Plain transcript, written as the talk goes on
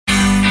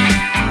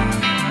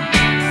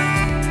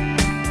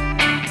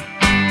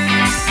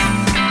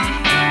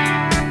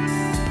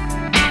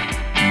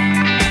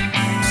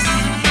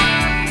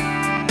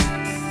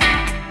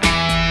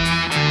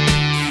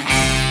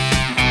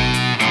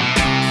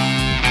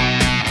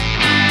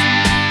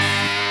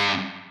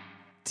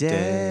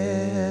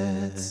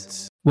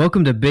Dads.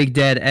 Welcome to Big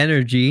Dad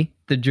Energy,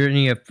 the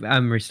journey of...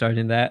 I'm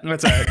restarting that.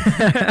 That's all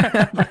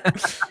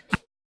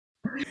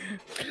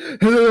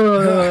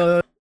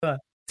right.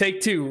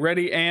 Take two.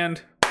 Ready and...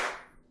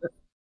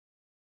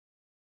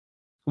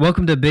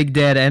 Welcome to Big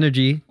Dad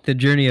Energy, the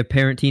journey of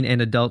parenting and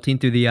adulting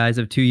through the eyes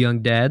of two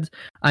young dads.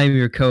 I am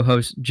your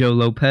co-host, Joe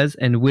Lopez,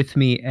 and with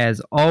me,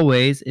 as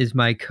always, is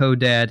my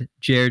co-dad,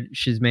 Jared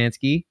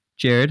Shizmansky.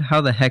 Jared,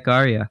 how the heck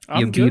are you?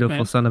 You beautiful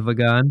man. son of a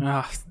gun.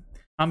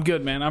 I'm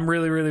good, man. I'm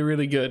really, really,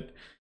 really good.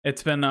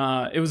 It's been,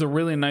 it was a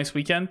really nice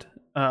weekend.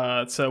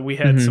 So we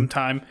had some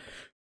time.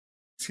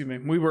 Excuse me.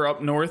 We were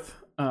up north.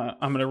 I'm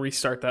going to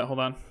restart that. Hold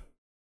on.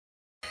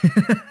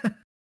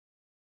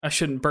 I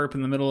shouldn't burp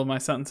in the middle of my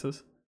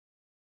sentences.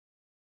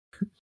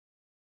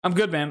 I'm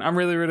good, man. I'm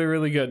really, really,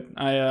 really good.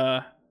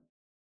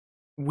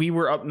 We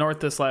were up north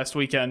this last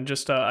weekend.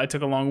 I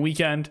took a long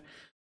weekend.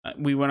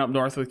 We went up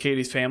north with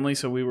Katie's family,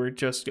 so we were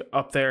just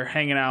up there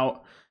hanging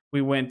out.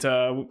 We went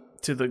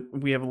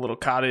we have a little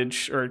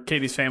cottage, or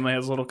Katie's family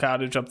has a little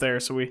cottage up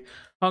there, so we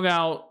hung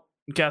out,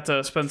 got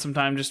to spend some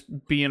time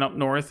just being up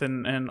north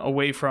and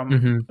away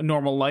from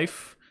normal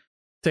life.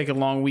 Take a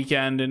long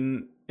weekend,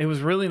 and it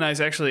was really nice,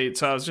 actually.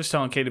 So I was just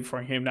telling Katie before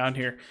I came down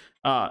here,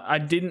 I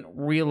didn't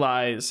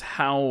realize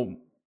how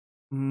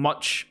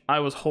much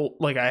I was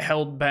I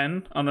held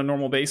Ben on a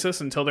normal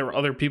basis until there were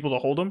other people to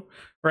hold him,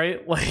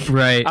 right?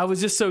 Right. I was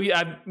just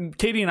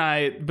Katie and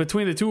I,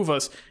 between the two of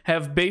us,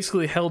 have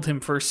basically held him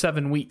for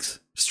 7 weeks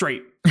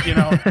straight,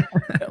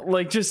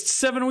 just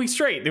 7 weeks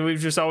straight. We've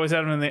just always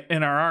had him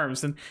in our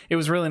arms, and it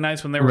was really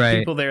nice when there were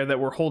people there that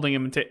were holding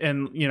him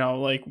and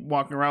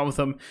walking around with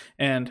him,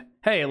 and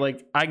hey,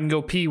 I can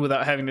go pee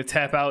without having to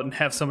tap out and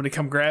have somebody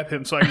come grab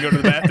him so I can go to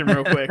the bathroom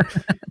real quick.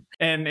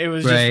 And it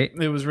was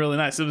it was really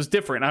nice. It was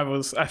different. I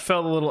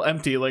felt a little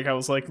empty. I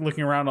was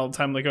looking around all the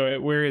time, oh,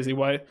 where is he?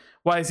 Why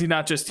is he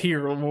not just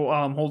here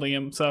while I'm holding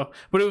him?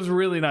 But it was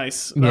really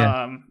nice.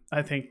 Yeah.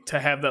 I think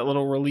to have that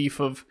little relief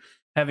of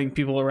having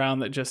people around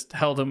that just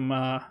held him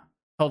all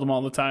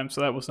the time. So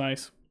that was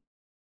nice.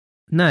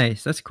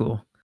 Nice. That's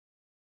cool.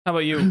 How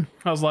about you?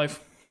 How's life?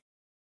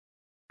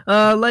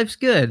 Life's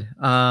good.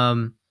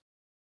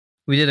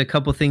 We did a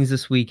couple things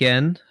this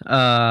weekend.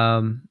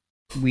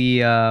 We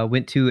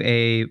went to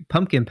a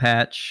pumpkin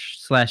patch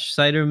 /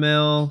 cider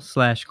mill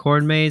 /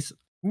 corn maze.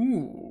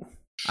 Ooh.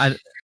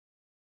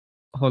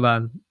 Hold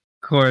on.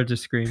 Cora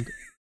just screamed.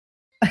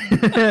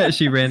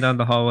 She ran down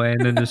the hallway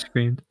and then just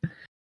screamed.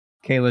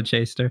 Kayla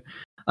chased her.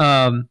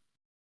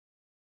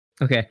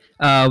 Okay.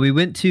 We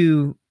went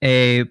to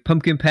a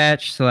pumpkin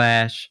patch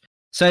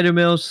 / cider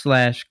mill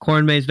 /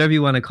 corn maze, whatever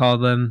you want to call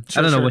them.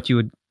 I don't know what you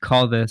would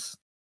call this.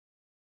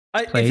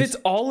 If it's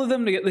all of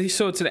them together,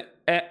 so it's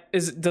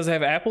does it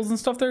have apples and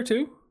stuff there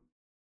too?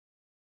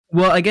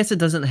 Well, I guess it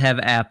doesn't have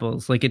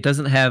apples. It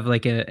doesn't have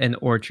an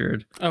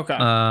orchard. Okay.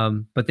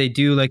 But they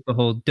do the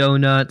whole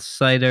donuts,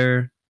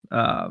 cider.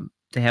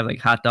 They have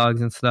hot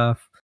dogs and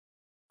stuff.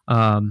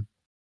 But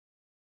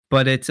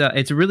it's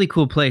a really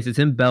cool place. It's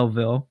in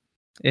Belleville.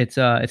 It's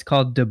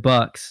called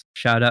DeBucks.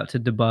 Shout out to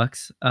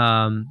DeBucks.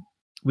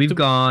 We've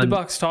gone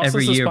DeBucks, toss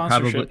every us a year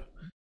sponsorship.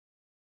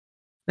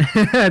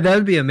 Probably. That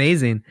would be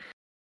amazing.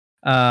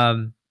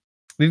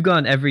 We've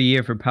gone every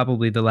year for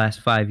probably the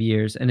last 5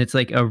 years, and it's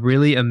a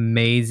really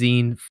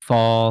amazing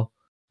fall.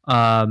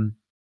 I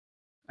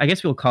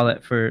guess we'll call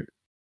it, for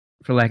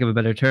lack of a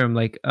better term,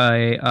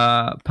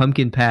 a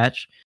pumpkin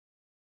patch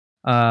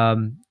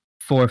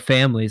for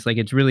families.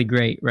 It's really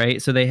great, right?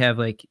 So they have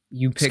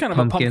you pick it's kind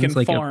pumpkins, of a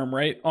pumpkin farm,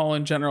 right? All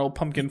in general,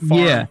 pumpkin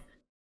farm. Yeah.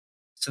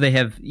 So they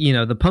have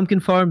the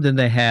pumpkin farm, then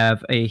they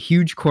have a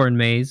huge corn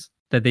maze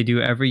that they do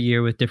every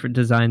year with different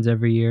designs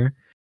every year.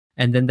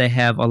 And then they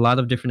have a lot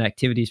of different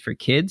activities for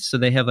kids. So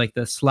they have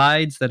the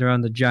slides that are on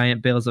the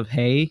giant bales of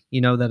hay,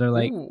 that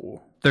are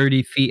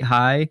 30 feet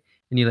high,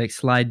 and you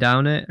slide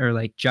down it, or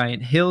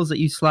giant hills that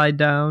you slide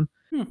down.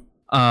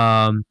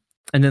 And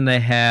then they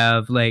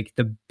have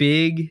the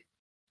big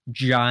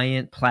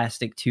giant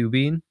plastic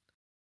tubing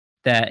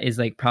that is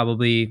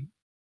probably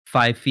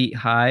 5 feet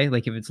high,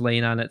 if it's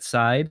laying on its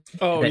side.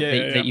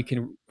 That you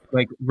can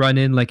run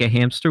in a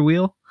hamster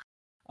wheel.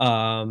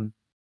 And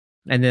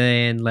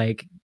then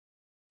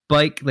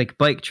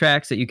bike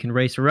tracks that you can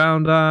race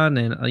around on,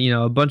 and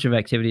a bunch of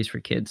activities for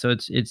kids. So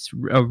it's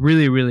a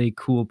really, really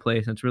cool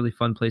place, and it's a really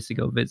fun place to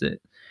go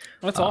visit.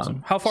 That's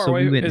awesome. How far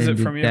away is it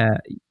from you?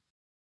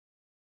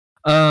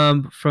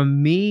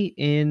 From me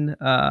in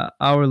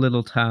our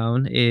little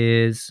town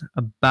is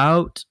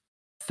about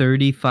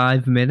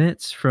 35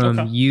 minutes.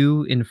 From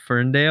you in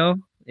Ferndale,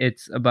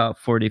 it's about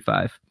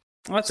 45.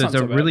 So it's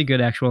a really good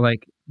actual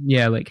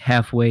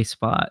halfway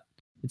spot.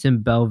 It's in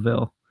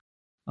Belleville.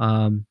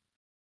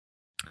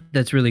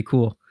 That's really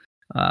cool.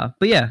 But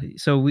yeah,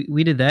 so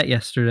we did that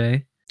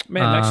yesterday.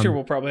 Man, next year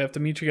we'll probably have to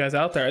meet you guys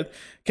out there.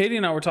 Katie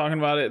and I were talking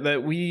about it,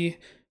 that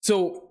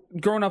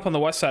growing up on the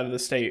west side of the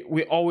state,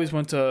 we always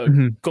went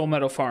to Gold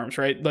Meadow Farms,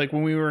 right?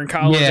 When we were in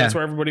college, that's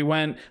where everybody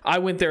went. I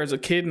went there as a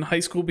kid in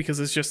high school because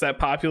it's just that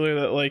popular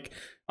that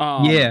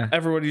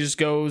everybody just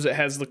goes. It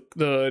has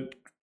the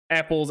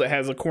apples, it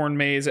has a corn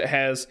maze, it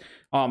has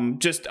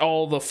just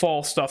all the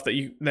fall stuff that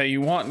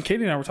you want. And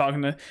Katie and I were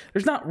talking to,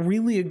 there's not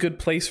really a good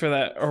place for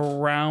that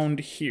around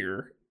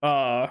here.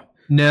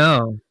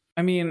 No.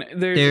 I mean,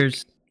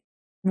 there's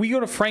we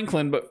go to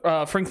Franklin, but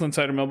Franklin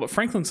Cider Mill, but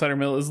Franklin Cider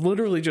Mill is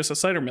literally just a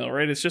cider mill,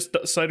 right? It's just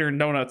cider and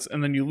donuts,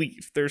 and then you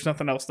leave. There's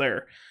nothing else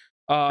there.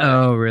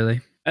 Oh,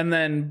 really? And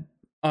then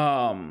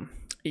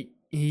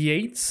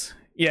Yates,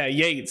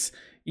 Yates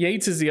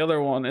is the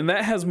other one, and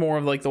that has more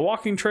of like the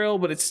walking trail,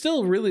 but it's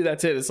still really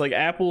that's it. It's like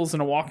apples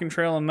and a walking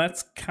trail, and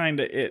that's kind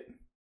of it.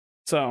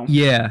 So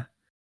yeah.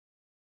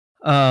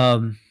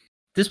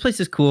 This place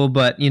is cool,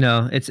 but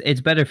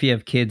it's better if you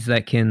have kids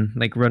that can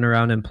like run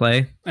around and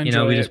play.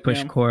 Enjoy we just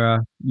pushed Cora.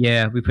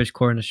 Yeah, we pushed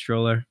Cora in a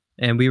stroller,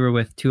 and we were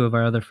with two of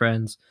our other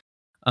friends.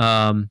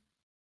 And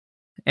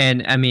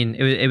I mean,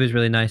 it was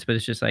really nice, but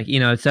it's just like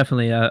it's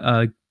definitely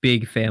a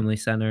big family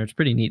center. It's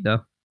pretty neat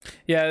though.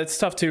 Yeah, it's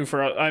tough too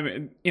for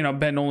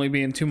Ben only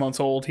being 2 months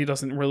old. He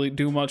doesn't really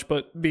do much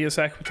but be a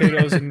sack of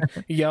potatoes and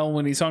yell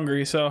when he's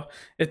hungry. So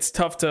it's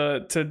tough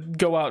to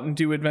go out and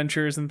do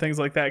adventures and things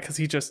like that because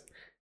he just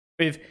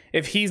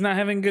if he's not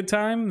having a good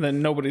time,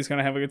 then nobody's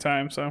gonna have a good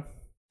time. So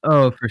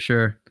for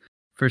sure.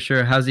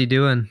 How's he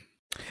doing?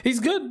 He's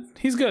good.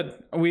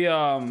 We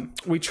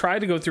tried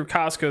to go through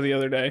Costco the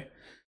other day,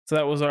 so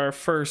that was our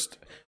first.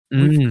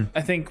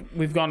 I think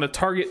we've gone to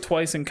Target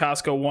twice and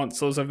Costco once.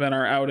 Those have been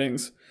our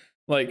outings.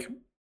 Like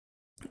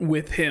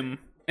with him,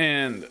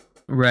 and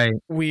right,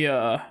 we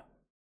were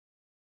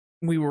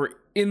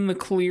in the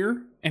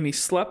clear, and he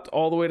slept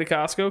all the way to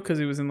Costco because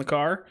he was in the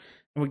car.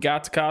 And we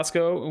got to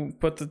Costco and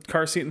put the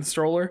car seat in the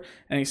stroller,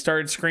 and he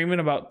started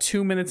screaming about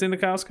 2 minutes into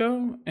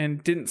Costco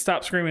and didn't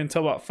stop screaming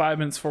until about 5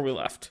 minutes before we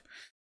left.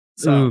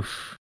 So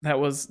oof.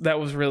 that was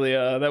really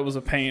that was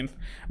a pain.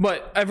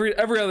 But every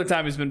other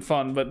time has been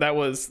fun. But that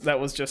was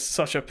just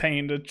such a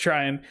pain to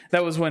try, and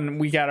that was when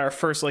we got our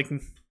first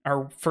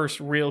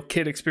real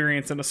kid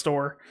experience in a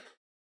store.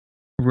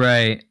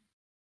 Right.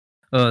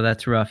 Oh,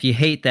 that's rough. You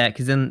hate that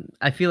because then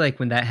I feel like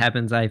when that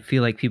happens, I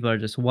feel like people are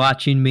just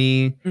watching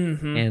me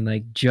and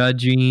like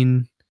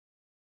judging.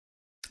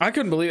 I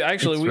couldn't believe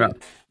actually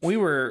we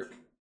were,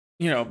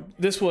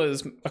 this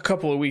was a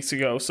couple of weeks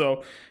ago.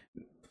 So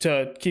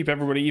to keep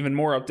everybody even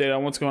more updated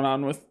on what's going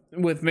on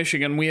with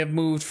Michigan, we have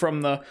moved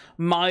from the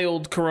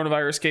mild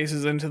coronavirus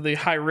cases into the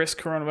high risk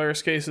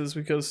coronavirus cases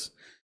because,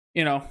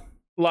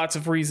 lots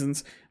of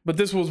reasons. But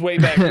this was way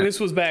back. This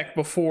was back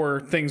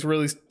before things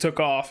really took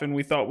off, and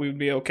we thought we would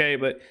be okay.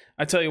 But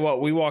I tell you what,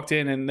 we walked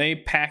in and they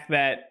packed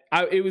that.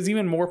 It was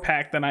even more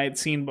packed than I had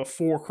seen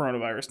before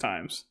coronavirus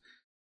times.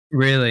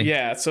 Really?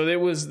 Yeah. So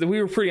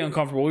we were pretty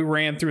uncomfortable. We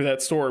ran through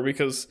that store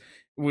because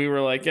we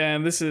were like,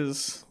 this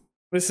is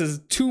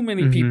too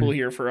many people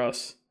here for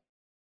us.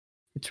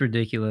 It's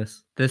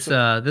ridiculous.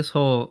 This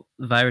whole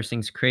virus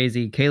thing's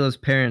crazy. Kayla's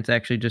parents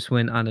actually just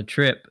went on a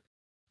trip.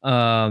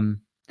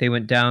 They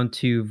went down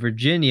to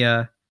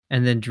Virginia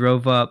and then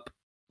drove up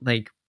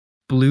like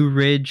Blue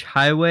Ridge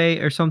Highway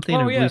or something.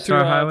 Oh, or yeah, Blue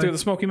Star Highway. through the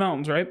Smoky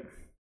Mountains, right?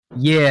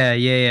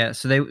 Yeah.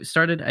 So they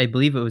started, I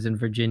believe it was in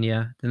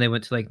Virginia. Then they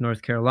went to like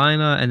North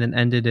Carolina and then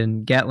ended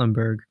in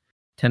Gatlinburg,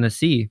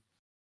 Tennessee,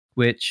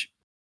 which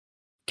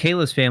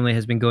Kayla's family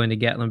has been going to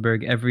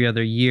Gatlinburg every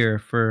other year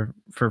for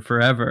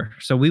forever.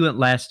 So we went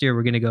last year.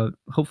 We're going to go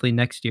hopefully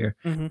next year.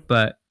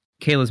 But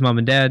Kayla's mom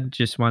and dad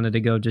just wanted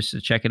to go just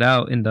to check it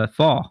out in the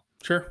fall.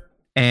 Sure.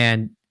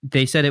 And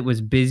they said it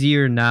was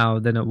busier now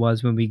than it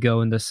was when we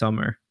go in the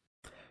summer.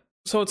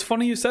 So it's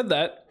funny you said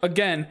that.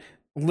 Again,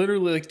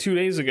 literally like 2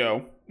 days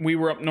ago, we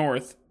were up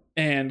north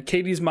and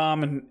Katie's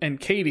mom and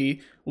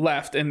Katie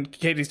left, and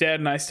Katie's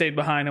dad and I stayed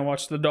behind and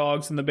watched the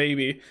dogs and the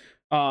baby.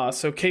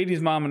 So Katie's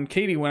mom and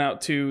Katie went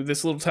out to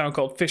this little town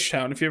called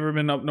Fishtown. If you've ever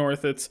been up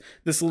north, it's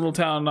this little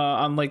town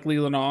on Lake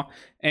Leelanau,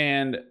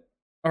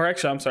 or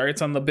actually, I'm sorry,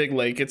 it's on the Big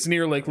Lake. It's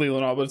near Lake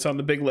Leelanau, but it's on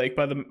the Big Lake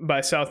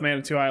by South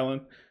Manitou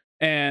Island.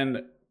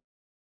 And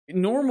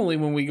normally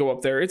when we go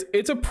up there,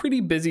 it's a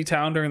pretty busy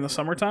town during the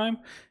summertime.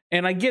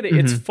 And I get it,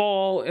 it's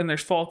fall and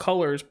there's fall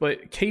colors,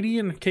 but Katie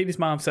and Katie's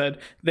mom said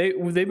they've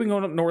been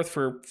going up north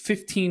for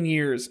 15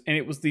 years, and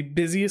it was the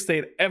busiest they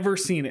had ever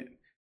seen it.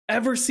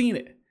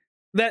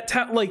 That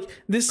town, like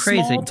this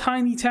crazy. Small,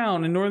 tiny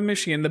town in northern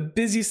Michigan, the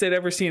busiest they'd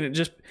ever seen it,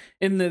 just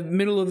in the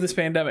middle of this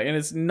pandemic. And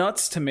it's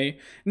nuts to me.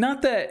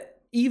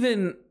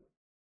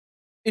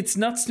 It's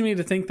nuts to me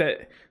to think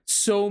that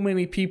so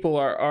many people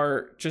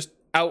are just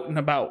out and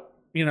about,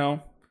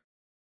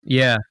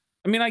 Yeah.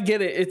 I mean, I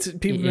get it.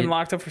 People have been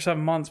locked up for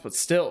 7 months, but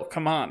still,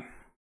 come on.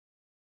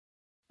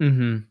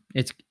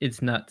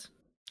 It's nuts.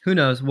 Who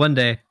knows? One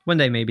day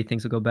maybe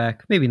things will go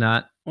back. Maybe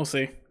not. We'll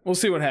see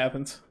what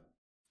happens.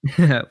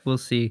 We'll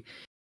see.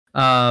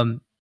 So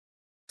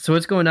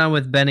what's going on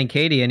with Ben and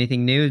Katie?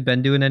 Anything new? Has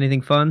Ben doing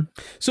anything fun?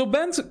 So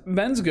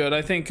Ben's good.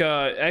 I think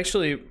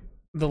actually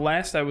the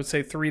last, I would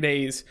say, 3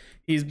 days,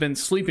 he's been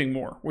sleeping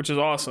more, which is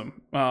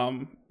awesome.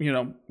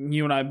 You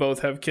and I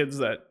both have kids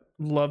that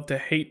love to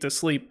hate to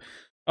sleep.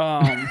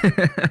 And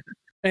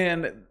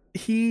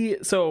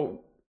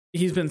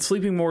he's been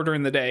sleeping more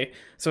during the day.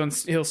 So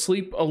he'll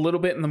sleep a little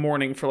bit in the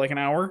morning for like an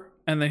hour,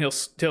 and then he'll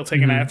still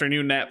take an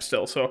afternoon nap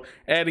still. So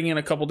adding in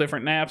a couple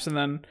different naps, and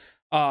then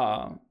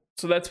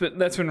so that's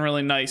been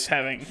really nice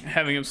having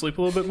him sleep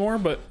a little bit more.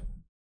 But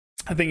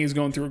I think he's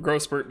going through a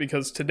growth spurt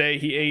because today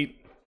he ate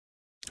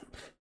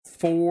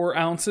 4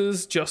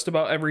 ounces just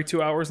about every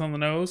 2 hours on the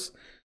nose.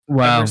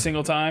 Wow. Every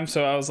single time.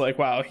 So I was like,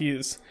 wow,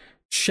 he's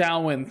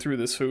chowing through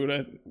this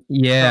food.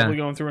 Yeah. Probably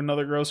going through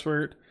another growth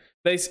spurt.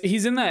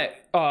 He's in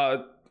that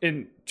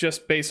in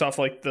just based off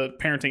like the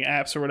parenting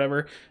apps or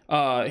whatever.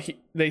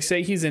 They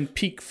say he's in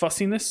peak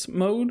fussiness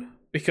mode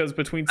because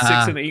between 6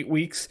 and 8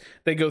 weeks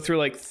they go through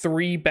like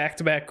 3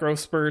 back-to-back growth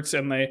spurts,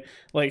 and they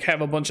like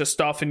have a bunch of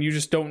stuff and you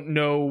just don't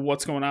know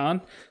what's going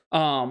on.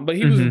 But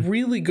he was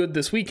really good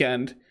this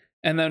weekend.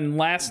 And then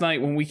last night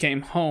when we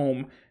came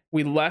home,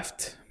 we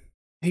left.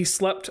 He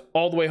slept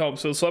all the way home.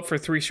 So he slept for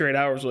 3 straight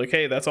hours. We're like,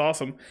 hey, that's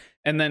awesome.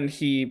 And then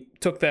he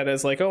took that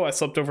as like, oh, I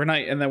slept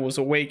overnight, and then was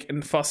awake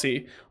and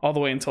fussy all the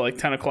way until like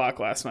 10 o'clock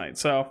last night.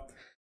 So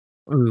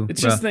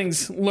it's just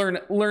things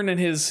learning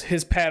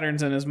his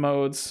patterns and his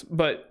modes.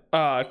 But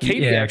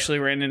Katie actually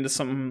ran into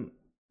some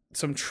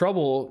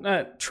trouble.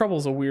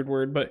 Trouble's a weird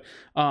word, but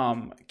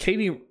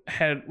Katie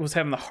was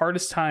having the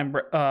hardest time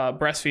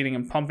breastfeeding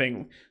and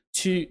pumping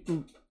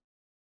 2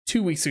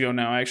 weeks ago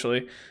now,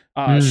 actually.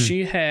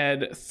 She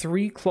had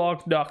 3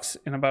 clogged ducts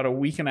in about a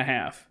week and a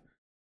half.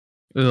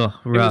 Ugh,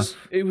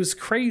 rough. It was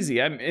crazy.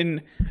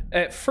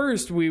 At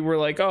first we were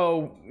like,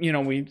 oh,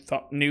 we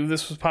knew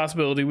this was a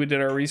possibility. We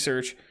did our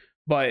research,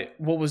 but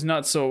what was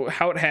nuts? So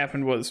how it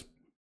happened was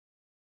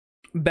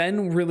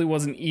Ben really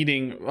wasn't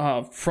eating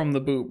from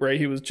the boob, right?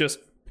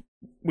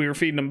 We were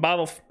feeding him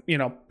bottle,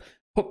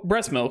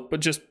 breast milk, but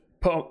just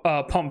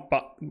pump.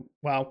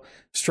 Wow,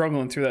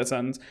 struggling through that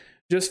sentence.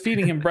 Just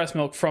feeding him breast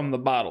milk from the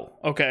bottle.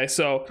 Okay,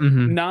 so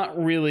not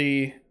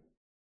really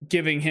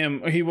giving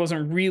him. He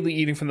wasn't really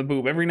eating from the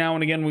boob. Every now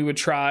and again we would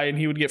try, and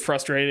he would get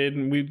frustrated,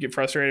 and we'd get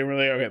frustrated. And we're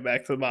like, okay,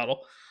 back to the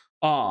bottle.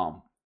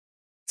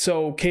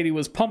 So Katie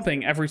was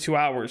pumping every 2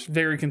 hours,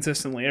 very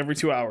consistently, every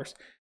 2 hours,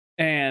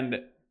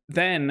 and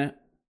then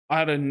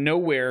out of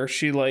nowhere,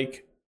 she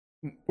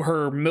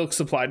her milk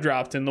supply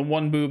dropped, and the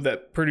one boob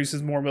that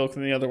produces more milk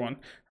than the other one,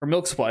 her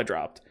milk supply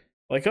dropped.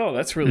 Like, oh,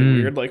 that's really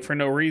weird, like for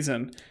no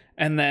reason.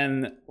 And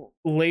then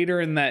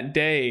later in that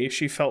day,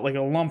 she felt like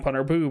a lump on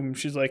her boob. And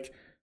she's like,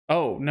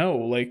 oh, no,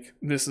 like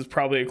this is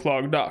probably a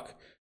clogged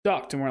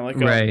duct. And we're like,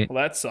 oh,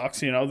 well, that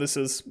sucks. We're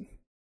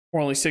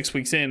only 6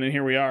 weeks in and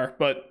here we are.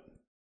 But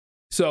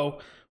so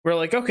we're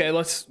like, okay,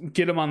 let's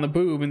get him on the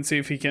boob and see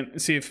if he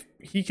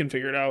can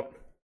figure it out.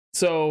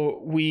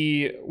 So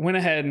we went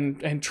ahead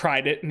and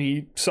tried it, and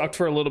he sucked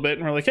for a little bit,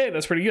 and we're like, hey,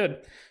 that's pretty good.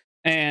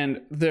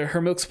 And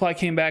her milk supply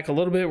came back a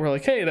little bit. We're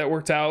like, hey, that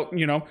worked out,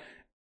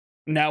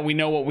 Now we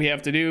know what we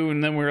have to do.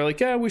 And then we were like,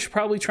 yeah, we should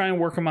probably try and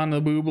work him on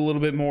the boob a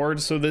little bit more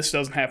so this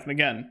doesn't happen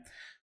again.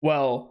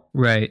 Well,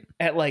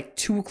 at like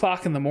 2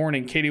 o'clock in the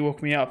morning, Katie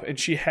woke me up and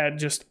she had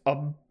just a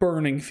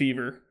burning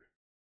fever.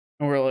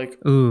 And we're like,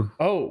 ooh,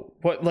 oh,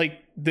 what?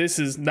 Like, this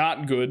is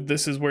not good.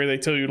 This is where they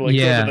tell you to go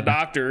to the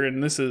doctor.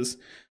 And this is,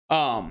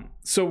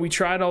 so we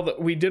tried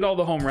we did all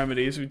the home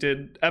remedies. We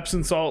did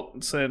Epsom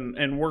salts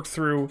and worked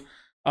through,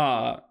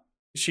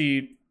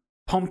 she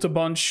pumped a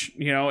bunch,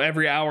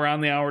 every hour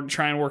on the hour to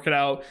try and work it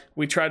out.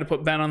 We tried to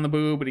put Ben on the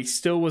boob, but he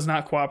still was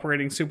not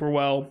cooperating super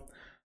well.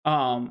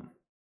 And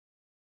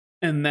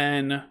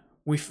then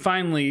we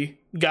finally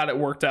got it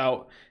worked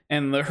out,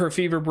 and her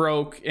fever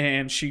broke,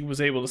 and she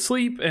was able to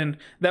sleep, and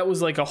that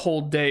was like a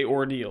whole day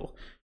ordeal.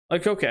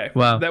 Like, okay,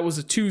 wow. That was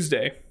a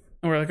Tuesday,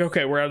 and we're like,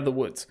 okay, we're out of the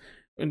woods.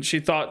 And she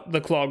thought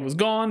the clog was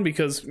gone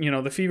because,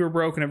 the fever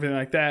broke and everything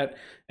like that.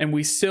 And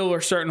we still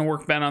are starting to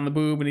work Ben on the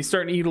boob, and he's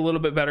starting to eat a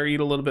little bit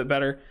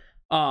better.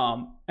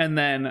 And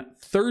then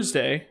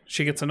Thursday,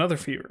 she gets another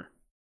fever.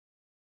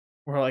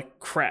 We're like,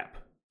 crap.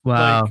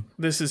 Wow. Like,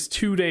 this is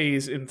 2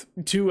 days, and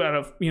 2 out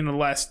of, the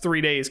last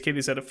 3 days,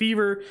 Katie's had a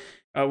fever.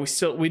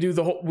 We do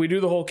the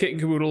whole kit and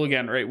caboodle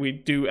again, right? We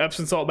do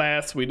Epsom salt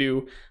baths. We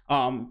do,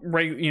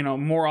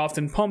 more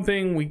often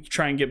pumping. We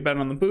try and get Ben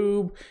on the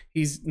boob.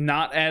 He's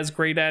not as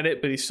great at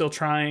it, but he's still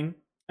trying.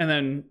 And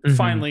then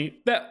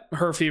finally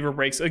her fever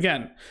breaks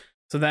again.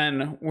 So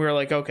then we're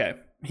like, okay,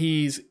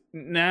 he's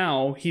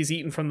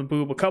eaten from the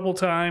boob a couple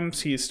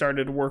times. He's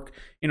started to work,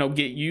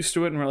 get used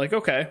to it. And we're like,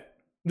 okay,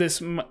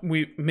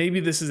 maybe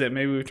this is it.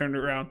 Maybe we turned it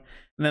around.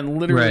 And then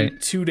literally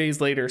 2 days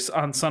later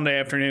on Sunday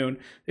afternoon,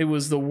 it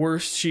was the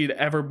worst she'd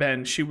ever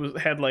been. She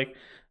had like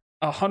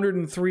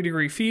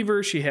 103-degree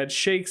fever. She had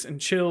shakes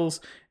and chills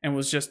and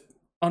was just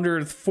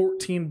under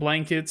 14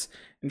 blankets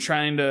and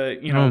trying to,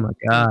 oh my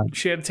God.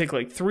 She had to take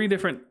like 3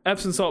 different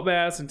Epsom salt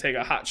baths and take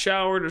a hot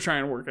shower to try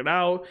and work it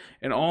out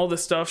and all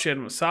this stuff. She had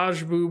to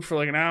massage her boob for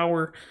like an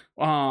hour,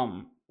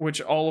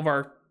 which all of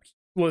our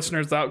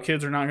listeners without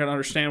kids are not going to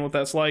understand what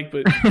that's like.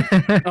 But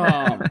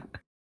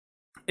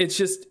it's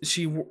just,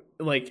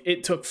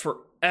 it took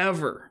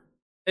forever.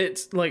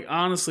 It's like,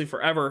 honestly,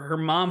 forever. Her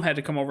mom had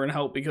to come over and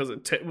help because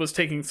it was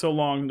taking so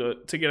long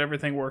to get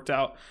everything worked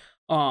out.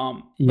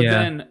 But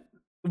then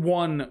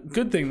one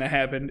good thing that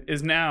happened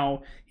is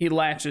now he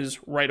latches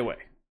right away.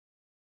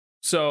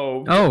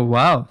 So Oh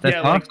wow, that's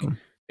awesome.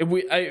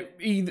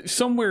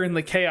 Somewhere in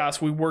the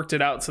chaos we worked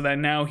it out so that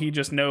now he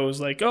just knows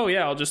like, oh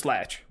yeah, I'll just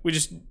latch. We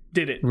just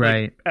did it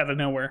right out of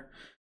nowhere.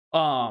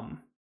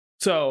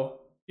 So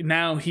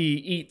now he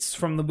eats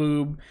from the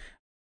boob.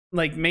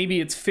 Like maybe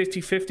it's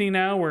 50-50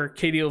 now where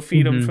Katie will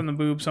feed him from the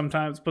boob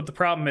sometimes, but the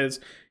problem is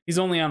he's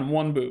only on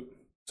one boob.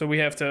 So we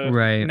have to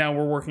now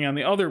we're working on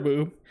the other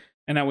boob,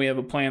 and now we have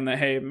a plan that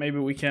hey, maybe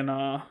we can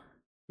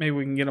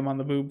get him on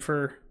the boob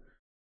for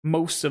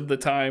most of the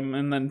time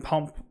and then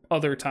pump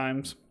other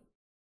times.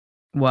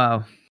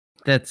 Wow.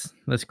 That's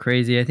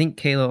crazy. I think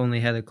Kayla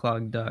only had a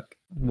clogged duct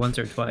once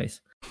or twice.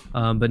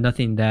 But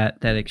nothing that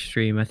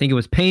extreme. I think it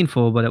was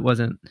painful, but it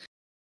wasn't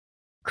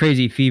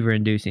crazy fever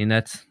inducing.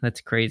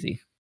 That's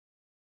crazy.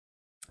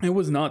 It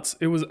was nuts.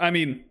 It was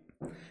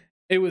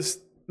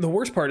the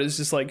worst part is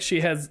just like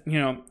she has,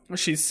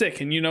 she's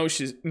sick and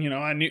she's,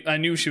 I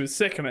knew she was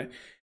sick and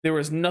there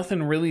was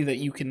nothing really that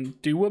you can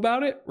do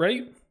about it,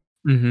 right?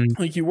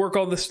 Mm-hmm. Like you work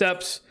all the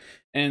steps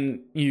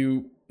and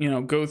you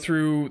go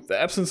through the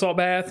Epsom salt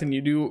bath and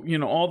you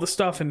do, all the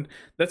stuff and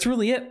that's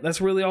really it. That's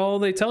really all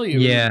they tell you.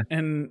 Yeah.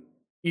 And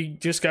you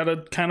just got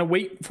to kind of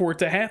wait for it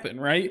to happen,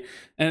 right?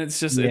 And it's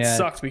just, it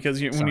sucks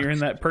because when you're in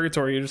that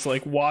purgatory, you're just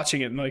like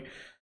watching it and like,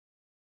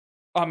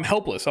 I'm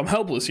helpless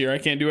here. I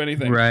can't do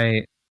anything.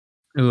 Right.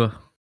 Ugh.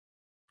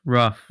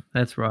 Rough.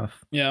 That's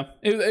rough. Yeah.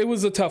 It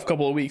was a tough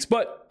couple of weeks.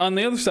 But on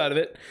the other side of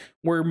it,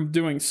 we're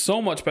doing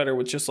so much better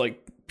with just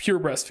like pure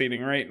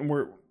breastfeeding, right?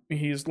 And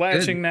he's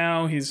latching Good.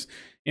 Now. He's,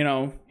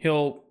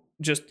 he'll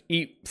just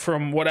eat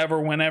from whatever,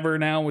 whenever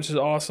now, which is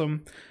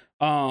awesome.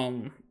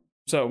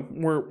 So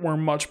we're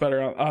much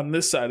better on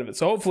this side of it.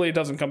 So hopefully it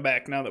doesn't come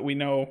back now that we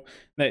know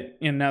that,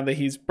 now that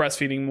he's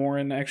breastfeeding more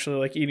and actually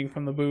like eating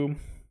from the boob.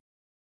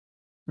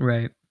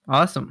 Right.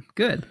 Awesome.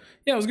 Good.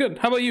 Yeah, it was good.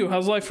 How about you?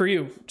 How's life for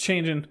you?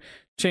 Changing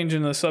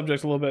the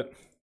subject a little bit.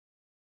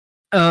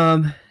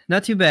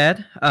 Not too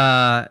bad.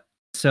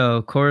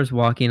 So Cora's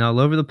walking all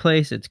over the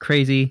place. It's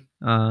crazy.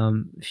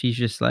 She's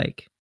just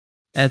like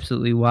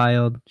absolutely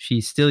wild.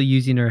 She's still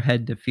using her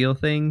head to feel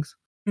things.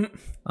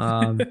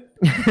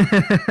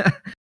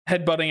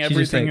 Headbutting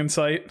everything in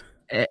sight.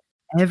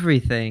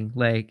 Everything.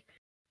 Like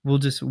we'll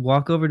just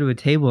walk over to a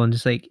table and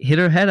just like hit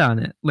her head on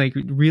it. Like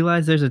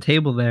realize there's a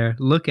table there,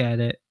 look at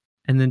it,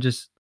 and then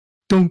just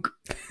dunk.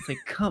 It's like,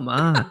 come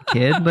on,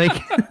 kid.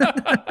 Like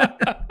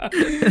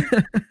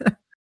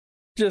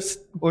just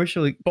or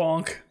she'll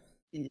bonk.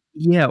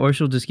 Yeah, or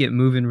she'll just get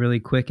moving really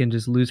quick and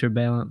just lose her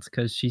balance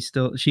because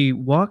she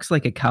walks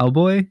like a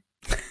cowboy.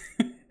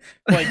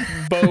 Like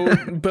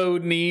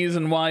bowed knees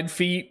and wide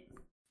feet.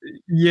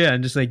 Yeah,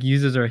 and just like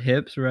uses her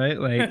hips, right?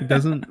 Like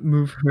doesn't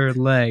move her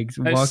legs,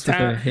 walks with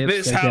her hips.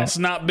 This house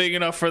not big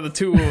enough for the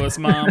two of us,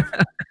 Mom.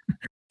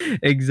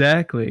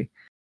 Exactly.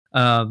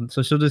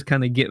 So she'll just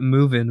kind of get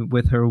moving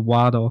with her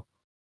waddle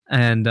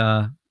and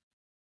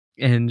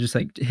just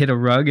like hit a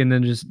rug and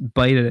then just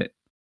bite at it.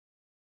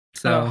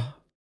 So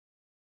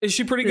is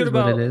she pretty good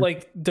about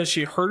like does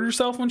she hurt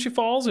herself when she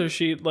falls, or is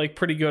she like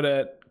pretty good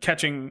at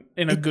catching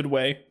in a good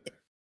way?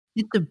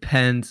 It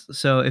depends.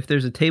 So if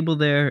there's a table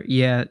there,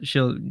 yeah,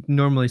 she'll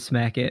normally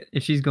smack it.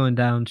 If she's going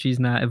down, she's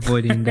not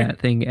avoiding that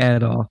thing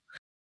at all.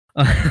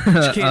 She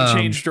can't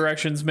change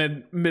directions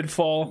mid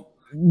fall.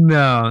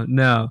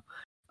 No.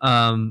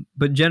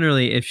 But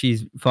generally, if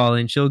she's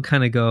falling, she'll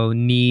kind of go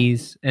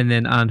knees and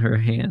then on her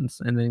hands,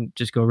 and then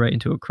just go right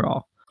into a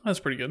crawl. That's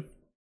pretty good.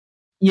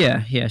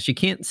 Yeah. She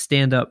can't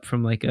stand up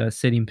from like a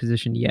sitting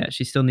position yet.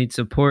 She still needs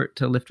support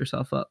to lift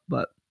herself up,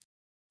 but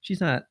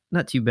she's not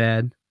too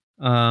bad.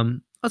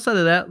 Outside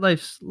of that,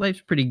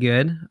 life's pretty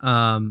good.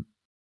 A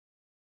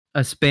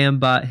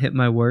spam bot hit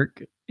my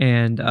work,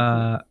 and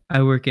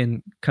I work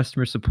in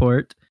customer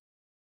support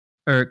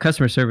or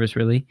customer service,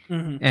 really.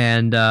 Mm-hmm.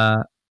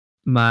 And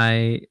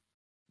my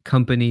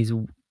company's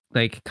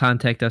like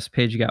contact us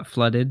page got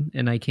flooded,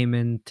 and I came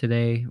in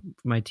today.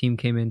 My team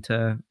came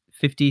into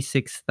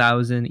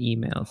 56,000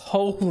 emails.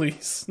 Holy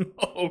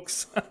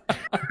smokes!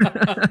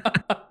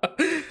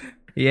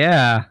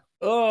 Yeah.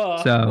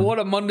 Oh, so, what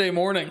a Monday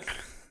morning.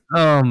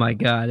 Oh my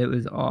God, it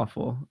was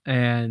awful.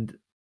 And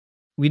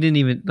we didn't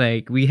even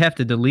we have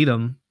to delete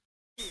them.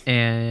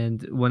 And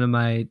one of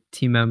my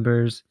team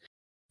members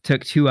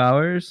took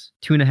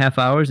 2.5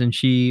 hours, and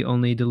she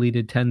only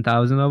deleted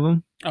 10,000 of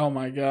them. Oh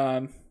my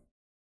God.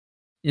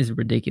 It's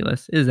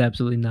ridiculous. It is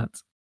absolutely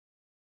nuts.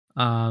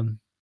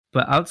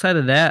 But outside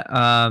of that,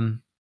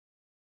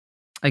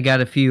 I got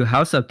a few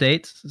house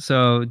updates.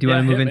 So do you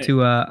want to move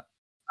into a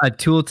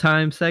tool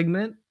time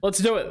segment? Let's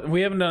do it.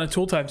 We haven't done a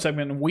tool time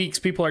segment in weeks.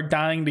 People are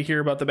dying to hear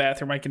about the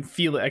bathroom. I can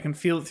feel it. I can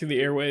feel it through the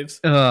airwaves.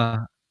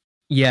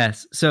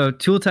 Yes. So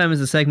tool time is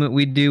a segment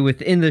we do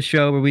within the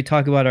show where we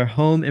talk about our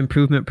home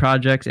improvement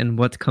projects and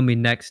what's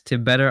coming next to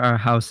better our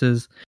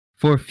houses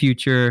for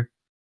future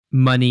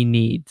money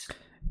needs.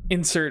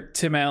 Insert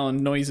Tim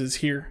Allen noises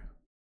here.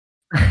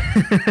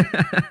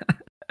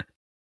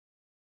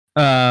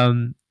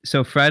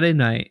 So Friday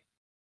night,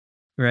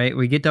 right?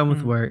 We get done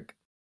with work.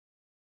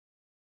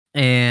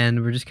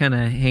 and we're just kind of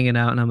hanging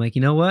out. And I'm like,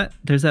 you know what?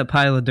 There's that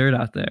pile of dirt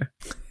out there.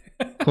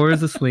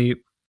 Cora's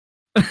asleep.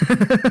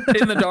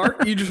 In the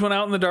dark? You just went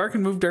out in the dark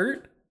and moved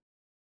dirt?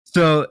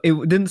 So it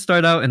didn't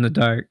start out in the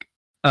dark.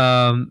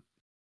 And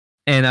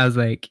I was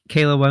like,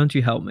 Kayla, why don't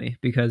you help me?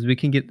 Because we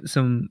can get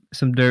some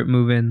dirt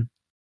moving,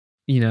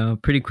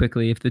 pretty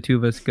quickly if the two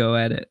of us go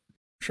at it.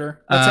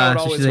 Sure. That's how it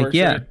always she's works. Like,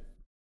 yeah.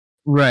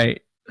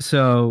 Right.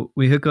 So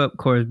we hook up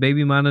Cora's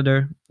baby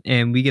monitor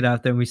and we get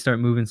out there and we start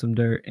moving some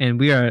dirt. And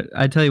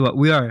I tell you what,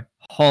 we are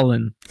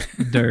hauling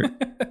dirt.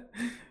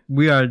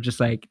 We are just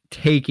like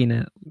taking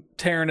it.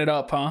 Tearing it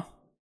up, huh?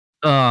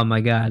 Oh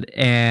my God.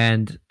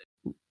 And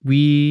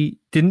we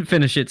didn't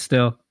finish it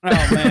still.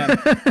 Oh man.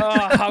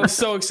 I was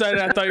so excited.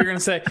 I thought you were going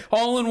to say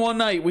all in one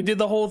night. We did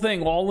the whole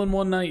thing all in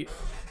one night.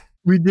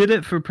 We did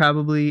it for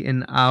probably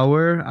an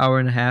hour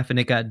and a half, and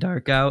it got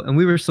dark out, and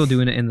we were still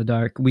doing it in the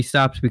dark. We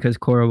stopped because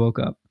Cora woke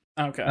up.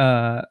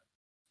 Okay.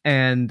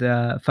 And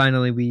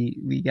finally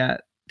we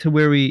got to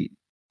where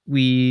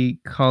we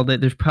called it.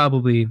 There's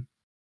probably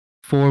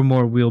 4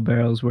 more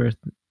wheelbarrows worth,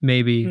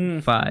 maybe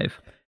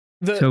 5.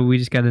 So we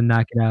just got to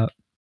knock it out.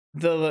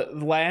 The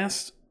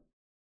last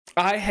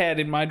I had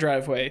in my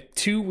driveway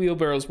 2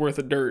 wheelbarrows worth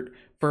of dirt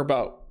for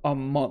about a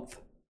month.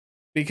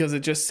 Because it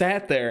just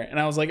sat there, and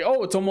I was like,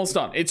 "Oh, it's almost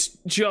done. It's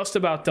just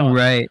about done."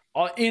 Right.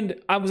 And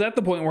I was at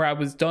the point where I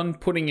was done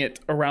putting it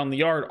around the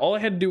yard. All I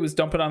had to do was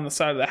dump it on the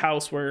side of the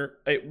house where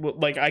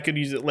I could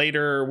use it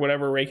later or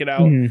whatever, rake it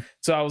out. Mm-hmm.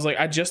 So I was like,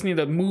 I just need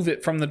to move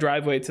it from the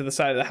driveway to the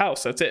side of the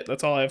house. That's it.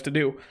 That's all I have to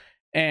do.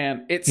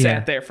 And it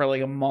sat there for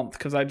like a month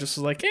because I just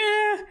was like,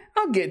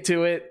 I'll get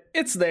to it.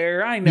 It's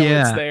there. I know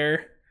it's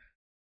there.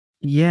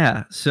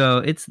 Yeah. So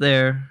it's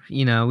there.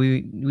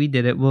 We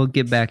did it. We'll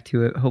get back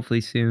to it hopefully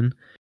soon.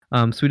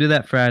 So we did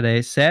that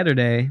Friday.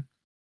 Saturday,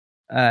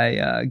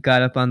 I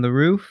got up on the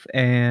roof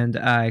and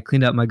I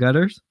cleaned out my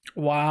gutters.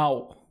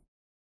 Wow.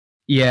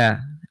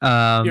 Yeah.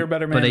 You're a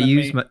better man than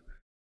me.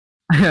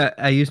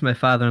 I used my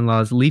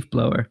father-in-law's leaf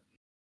blower,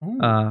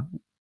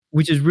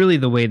 which is really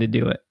the way to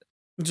do it.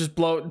 Just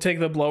take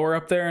the blower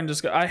up there and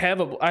just go. I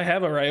have a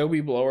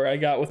Ryobi blower I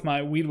got with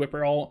my weed whipper.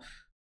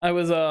 That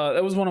was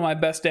one of my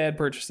best dad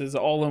purchases,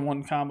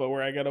 all-in-one combo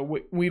where I got a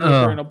weed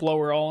whipper and a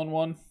blower all in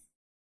one.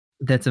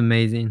 That's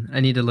amazing. I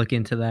need to look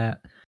into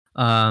that.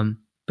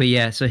 But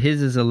yeah, so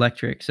his is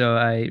electric. So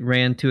I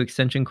ran 2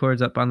 extension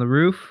cords up on the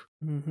roof,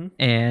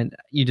 and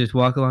you just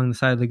walk along the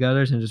side of the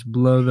gutters and just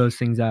blow those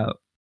things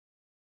out.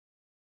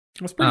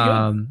 That's pretty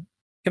good.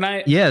 Can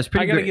I? Yeah, it's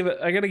pretty.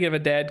 I gotta give a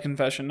dad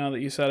confession now that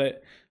you said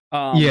it.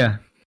 Yeah.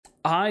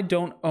 I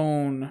don't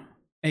own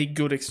a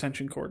good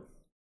extension cord.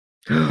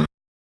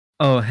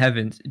 Oh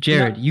heavens,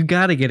 Jared, you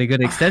got to get a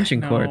good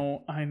extension cord.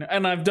 I know.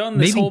 And I've done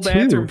this whole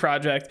bathroom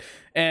project,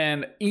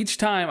 and each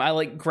time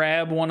I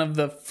grab one of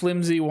the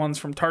flimsy ones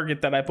from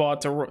Target that I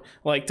bought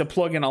to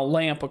plug in a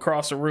lamp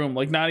across a room,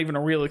 not even a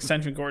real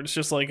extension cord. It's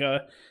just like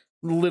a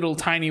little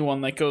tiny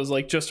one that goes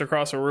just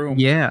across a room.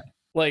 Yeah.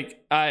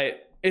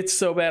 It's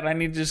so bad. I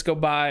need to just go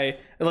buy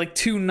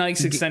 2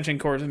 nice extension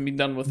cords and be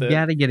done with it. You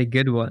got to get a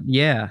good one.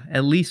 Yeah,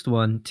 at least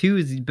one. 2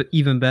 is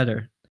even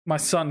better. My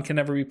son can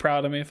never be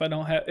proud of me if I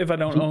don't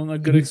own a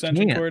good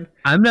extension cord.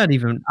 I'm not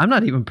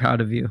even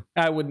proud of you.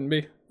 I wouldn't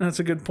be. That's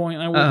a good point.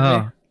 I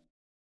wouldn't be.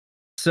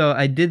 So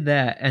I did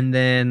that, and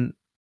then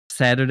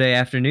Saturday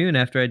afternoon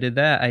after I did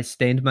that, I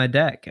stained my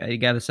deck. I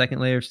got a second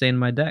layer of stain in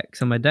my deck,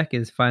 so my deck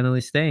is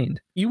finally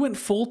stained. You went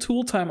full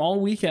tool time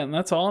all weekend.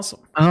 That's awesome.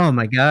 Oh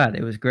my God,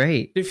 it was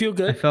great. Did you feel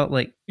good? I felt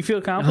like you feel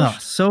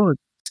accomplished. So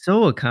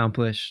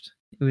accomplished.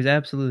 It was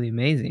absolutely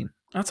amazing.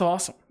 That's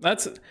awesome. I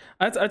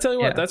tell you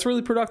what, that's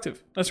really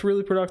productive. That's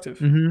really productive.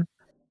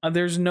 Mm-hmm.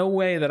 There's no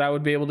way that I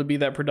would be able to be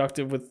that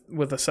productive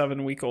with a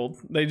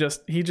 7-week-old.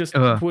 He just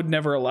would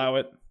never allow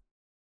it.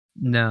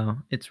 No,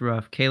 it's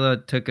rough.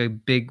 Kayla took a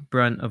big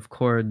brunt of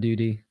Cora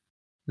duty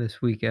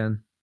this weekend.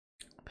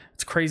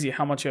 It's crazy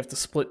how much you have to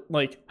split,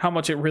 how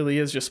much it really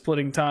is just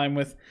splitting time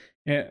with.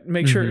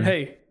 Make sure,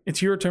 hey,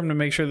 it's your turn to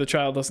make sure the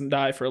child doesn't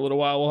die for a little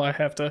while I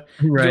have to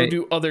go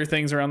do other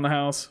things around the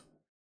house.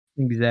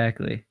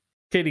 Exactly.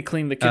 Katie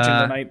cleaned the kitchen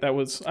tonight.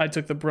 I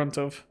took the brunt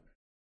of.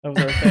 That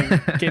was our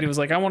thing. Katie was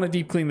like, "I want to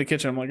deep clean the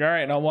kitchen." I'm like, "All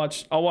right, I'll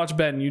watch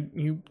Ben.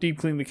 You deep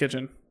clean the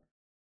kitchen."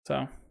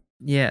 So.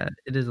 Yeah,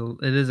 it is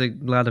a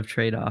lot of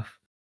trade off.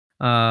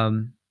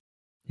 Have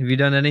you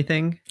done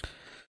anything?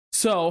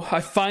 So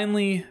I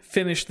finally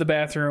finished the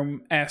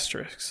bathroom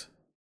asterisks.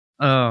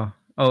 Oh,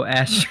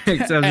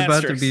 asterisks! I was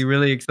about to be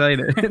really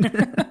excited.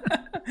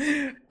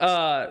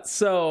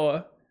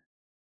 So.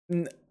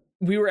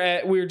 We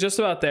were just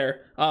about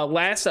there.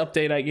 Last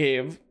update I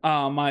gave,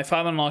 my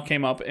father-in-law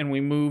came up and we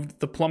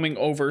moved the plumbing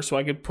over so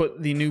I could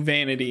put the new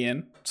vanity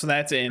in. So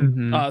that's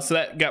in. So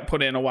that got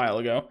put in a while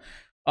ago.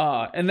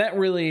 And that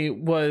really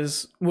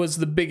was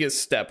the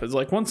biggest step. It's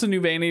once the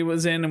new vanity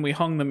was in and we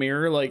hung the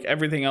mirror,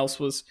 everything else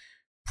was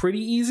pretty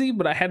easy,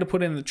 but I had to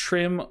put in the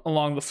trim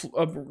along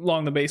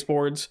the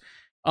baseboards.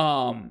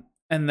 And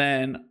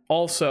then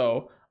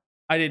also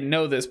I didn't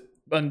know this,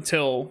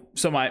 until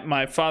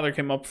my father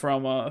came up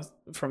from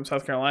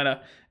South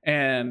Carolina,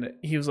 and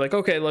he was like,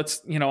 okay,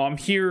 let's, I'm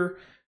here,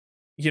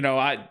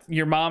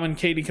 your mom and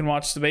Katie can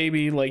watch the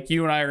baby, like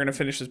you and I are gonna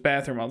finish this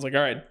bathroom. I was like,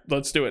 all right,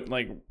 let's do it,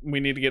 like we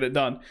need to get it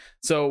done.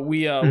 So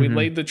we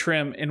laid the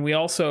trim, and we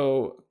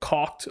also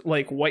caulked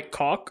like white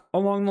caulk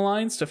along the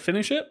lines to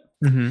finish it.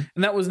 And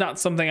that was not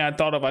something I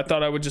thought of. I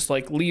thought I would just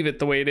like leave it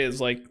the way it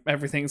is, like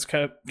everything's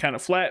kind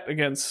of flat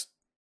against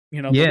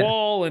the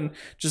wall, and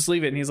just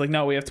leave it. And he's like,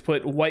 no, we have to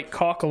put white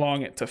caulk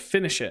along it to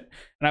finish it.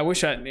 And I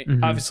wish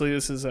obviously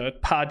this is a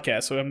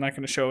podcast, so I'm not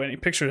going to show any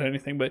pictures or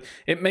anything, but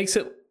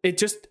it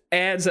just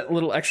adds that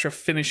little extra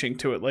finishing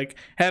to it, like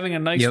having a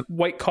nice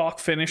white caulk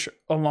finish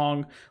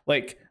along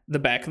like the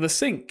back of the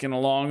sink and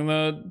along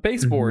the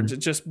baseboards. It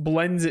just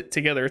blends it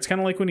together. It's kind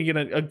of like when you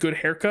get a good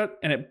haircut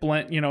and it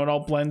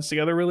all blends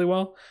together really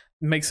well.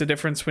 It makes a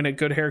difference between a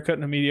good haircut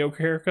and a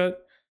mediocre haircut.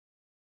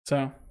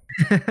 So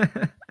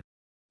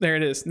there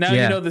it is. Now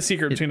you know the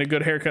secret between a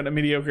good haircut and a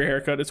mediocre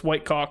haircut. It's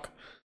white caulk.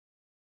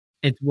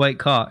 It's white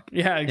caulk.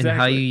 Yeah, exactly. And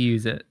how you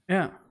use it.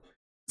 Yeah.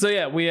 So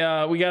yeah, we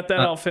got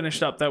that all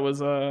finished up. That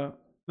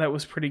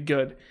was pretty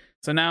good.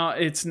 So now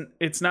it's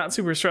not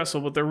super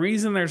stressful, but the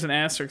reason there's an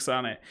asterisk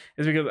on it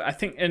is because I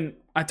think, and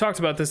I talked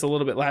about this a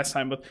little bit last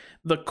time, but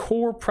the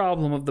core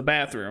problem of the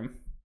bathroom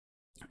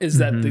is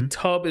that the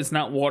tub is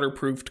not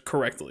waterproofed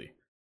correctly.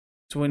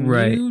 So when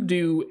you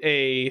do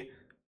a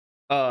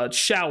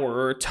shower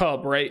or a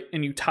tub, right,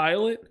 and you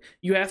tile it,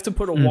 you have to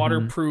put a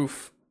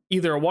waterproof,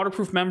 either a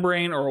waterproof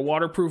membrane or a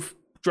waterproof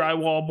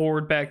drywall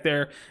board back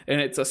there, and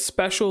it's a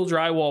special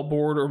drywall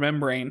board or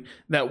membrane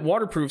that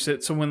waterproofs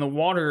it, so when the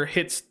water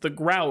hits the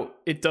grout,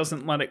 it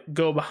doesn't let it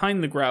go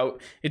behind the grout,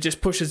 it just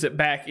pushes it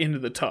back into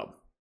the tub,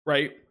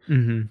 right?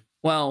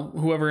 Well,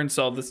 whoever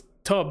installed this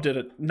tub did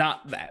it,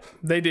 not that.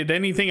 They did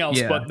anything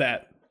else but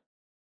that.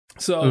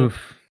 So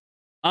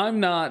I'm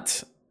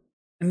not,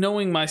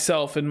 knowing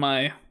myself and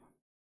my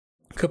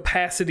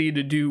capacity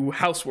to do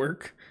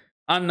housework,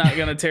 I'm not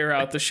gonna tear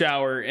out the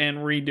shower and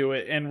redo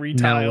it and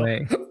retile. No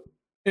way.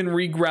 And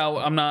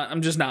regrout. I'm not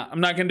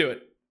gonna do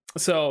it.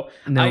 So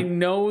I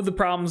know the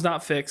problem's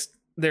not fixed.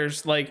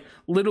 There's like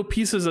little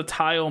pieces of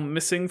tile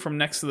missing from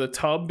next to the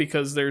tub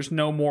because there's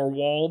no more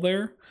wall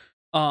there.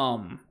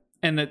 And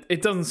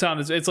it doesn't sound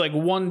as, it's like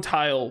one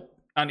tile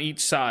on each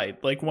side,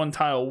 like one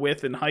tile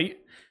width and height.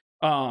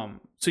 So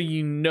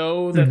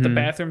that the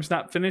bathroom's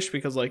not finished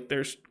because like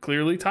there's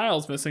clearly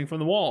tiles missing from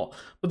the wall,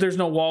 but there's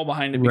no wall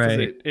behind it because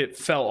it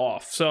fell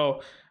off.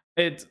 So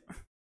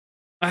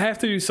I have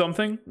to do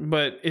something,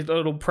 but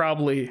it'll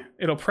probably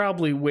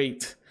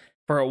wait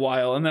for a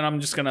while, and then I'm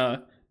just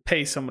gonna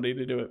pay somebody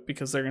to do it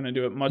because they're gonna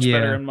do it much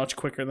better and much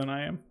quicker than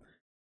I am.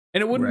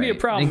 And it wouldn't be a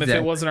problem if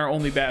it wasn't our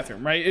only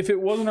bathroom, right? If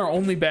it wasn't our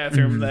only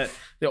bathroom, that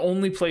the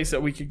only place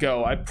that we could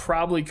go, I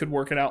probably could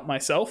work it out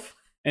myself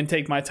and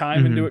take my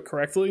time and do it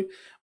correctly.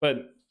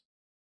 But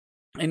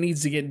it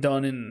needs to get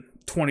done in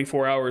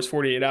 24 hours,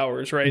 48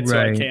 hours, right? So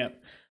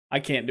I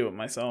can't do it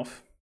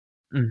myself.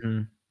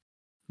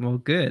 Well,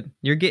 good.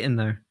 You're getting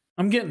there.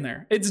 I'm getting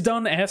there. It's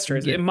done,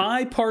 asterisk.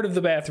 My part of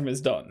the bathroom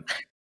is done.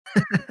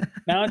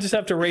 Now I just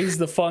have to raise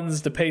the funds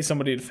to pay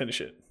somebody to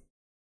finish it.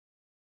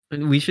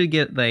 We should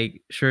get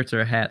like shirts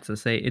or hats that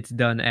say "It's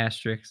done,"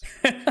 asterisk.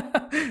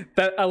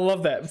 I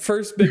love that.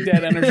 First Big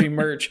Dad Energy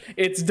merch.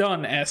 It's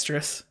done,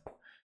 asterisk.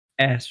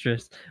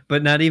 Asterisk,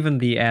 but not even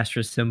the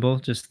asterisk symbol,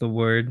 just the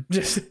word.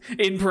 Just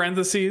in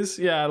parentheses.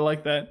 Yeah, I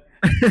like that.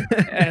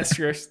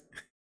 Asterisk.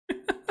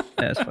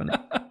 That's funny.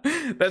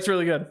 That's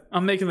really good.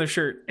 I'm making the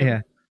shirt.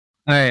 Yeah.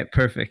 All right.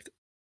 Perfect.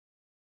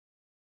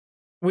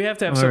 We have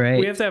to have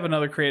we have to have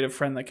another creative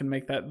friend that can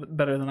make that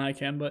better than I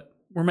can, but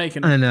we're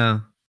making it. I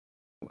know.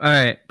 All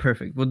right.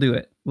 Perfect. We'll do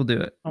it. We'll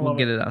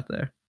get it out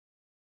there.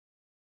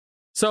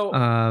 So,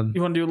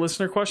 you want to do a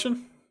listener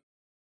question?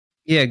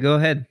 Yeah, go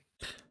ahead.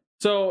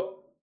 So,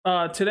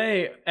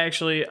 today,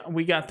 actually,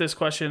 we got this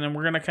question, and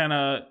we're going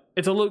to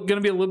it's going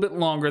to be a little bit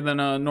longer than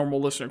a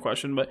normal listener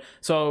question. But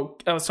so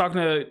I was talking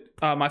to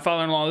my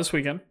father-in-law this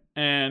weekend,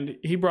 and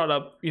he brought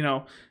up,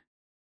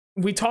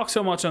 we talk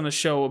so much on the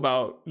show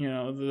about,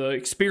 the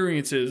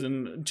experiences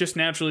and just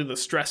naturally the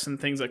stress and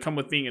things that come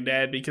with being a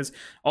dad, because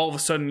all of a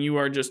sudden you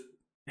are just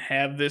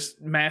have this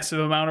massive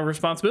amount of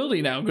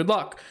responsibility now. Good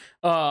luck.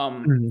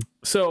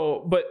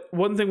 So, but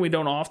one thing we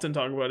don't often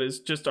talk about is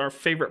just our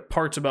favorite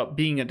parts about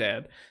being a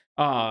dad.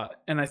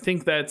 And I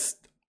think that's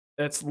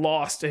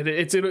lost.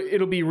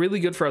 It'll be really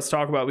good for us to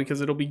talk about,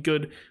 because it'll be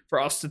good for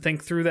us to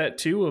think through that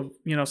too. Of,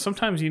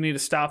 sometimes you need to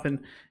stop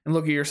and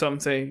look at yourself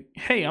and say,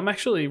 hey, I'm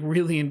actually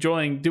really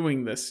enjoying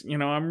doing this.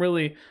 I'm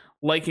really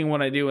liking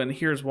what I do, and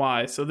here's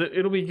why. So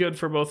it'll be good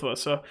for both of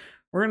us. So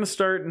we're going to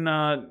start.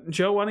 And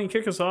Joe, why don't you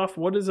kick us off?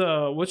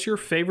 What's your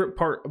favorite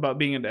part about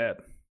being a dad?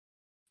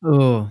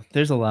 Oh,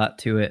 there's a lot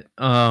to it.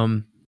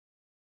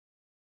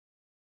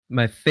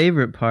 My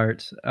favorite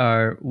parts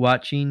are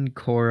watching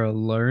Cora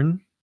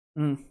learn.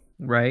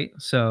 Right?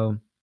 So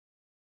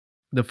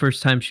the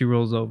first time she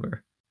rolls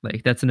over,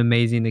 like, that's an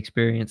amazing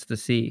experience to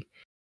see.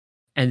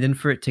 And then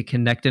for it to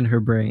connect in her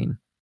brain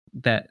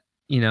that,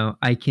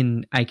 I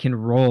can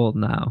roll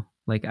now.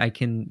 Like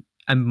I'm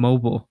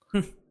mobile.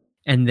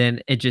 And then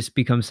it just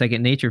becomes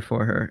second nature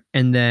for her.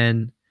 And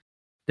then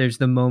there's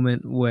the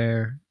moment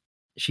where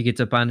she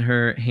gets up on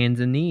her hands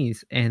and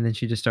knees and then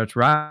she just starts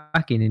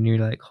rocking and you're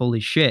like, holy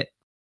shit,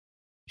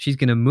 she's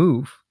gonna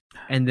move.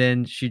 And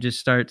then she just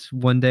starts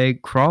one day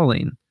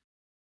crawling.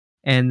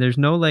 And there's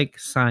no like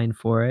sign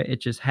for it.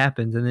 It just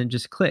happens and then it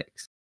just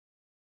clicks.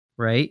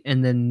 Right.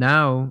 And then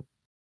now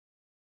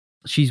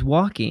she's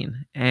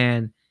walking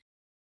and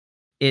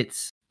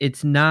it's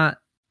not,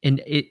 and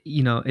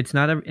it's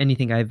not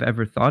anything I've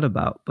ever thought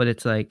about, but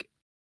it's like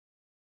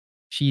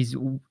she's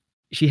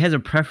she has a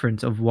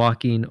preference of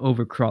walking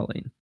over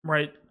crawling.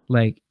 Right.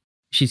 Like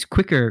she's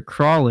quicker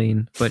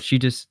crawling, but she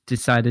just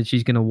decided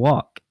she's gonna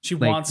walk. She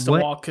Like, wants to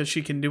what? walk because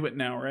she can do it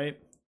now, right?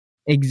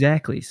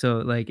 Exactly. So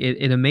like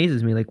it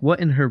amazes me. Like what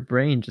in her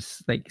brain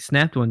just like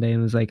snapped one day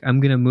and was like, I'm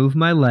gonna move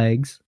my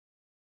legs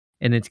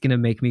and it's gonna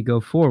make me go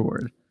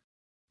forward.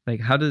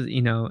 Like how does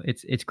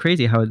it's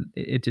crazy how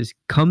it just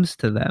comes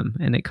to them,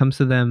 and it comes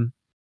to them.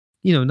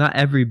 Not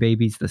every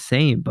baby's the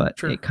same, but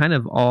Sure. it kind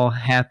of all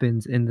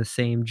happens in the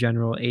same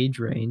general age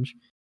range.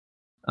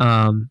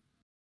 Um,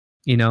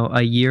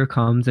 a year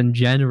comes and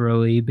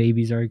generally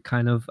babies are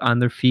kind of on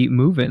their feet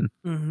moving.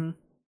 Mm-hmm.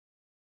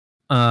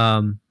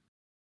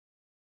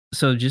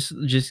 So just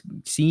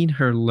seeing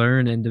her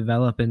learn and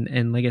develop,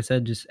 and like I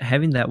said, just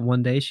having that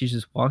one day she's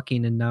just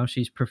walking and now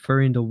she's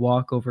preferring to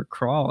walk over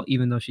crawl,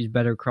 even though she's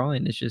better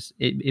crawling. It's just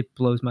it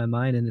blows my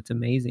mind and it's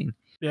amazing.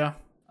 Yeah.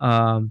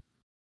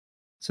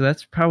 So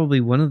that's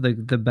probably one of the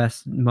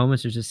best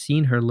moments, is just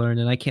seeing her learn,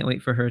 and I can't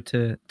wait for her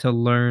to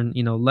learn,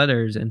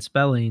 letters and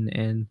spelling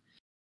and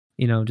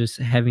just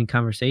having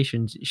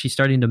conversations. She's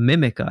starting to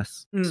mimic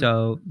us.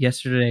 So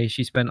yesterday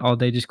she spent all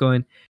day just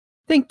going,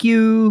 "Thank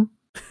you."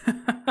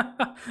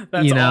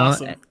 That's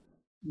awesome.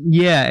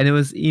 Yeah, and it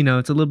was,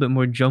 it's a little bit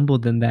more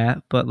jumbled than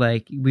that, but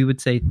like we would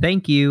say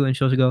thank you and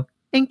she'll go,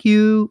 "Thank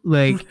you."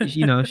 Like,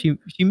 she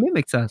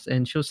mimics us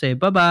and she'll say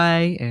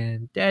bye-bye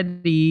and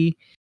daddy.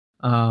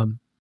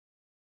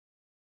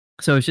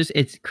 So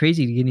it's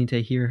crazy getting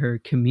to hear her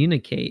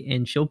communicate,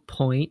 and she'll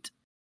point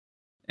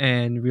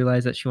and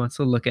realize that she wants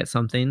to look at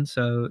something.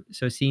 So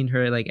seeing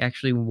her like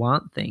actually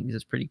want things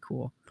is pretty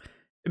cool.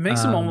 It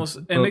makes them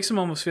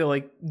almost feel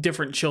like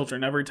different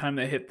children every time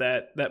they hit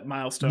that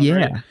milestone.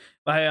 Yeah.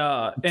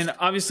 Right? And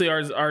obviously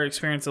our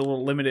experience is a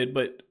little limited,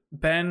 but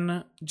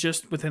Ben,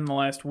 just within the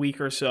last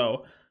week or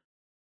so,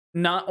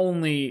 not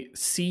only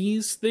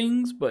sees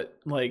things, but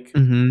like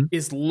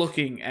is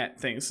looking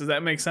at things. Does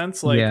that make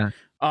sense? Like, yeah.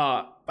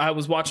 I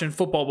was watching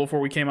football before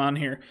we came on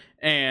here,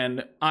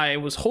 and I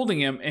was holding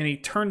him, and he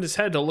turned his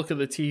head to look at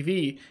the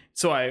TV.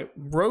 So I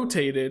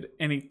rotated,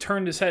 and he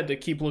turned his head to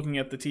keep looking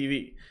at the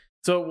TV.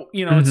 So,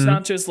 it's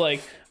not just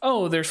like,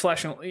 oh, there's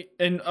flashing,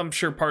 and I'm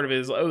sure part of it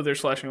is, oh, there's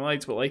flashing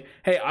lights, but like,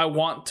 hey, I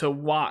want to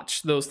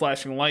watch those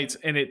flashing lights,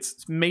 and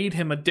it's made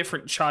him a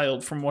different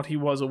child from what he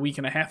was a week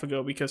and a half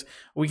ago, because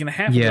a week and a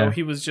half ago,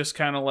 he was just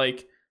kind of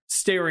like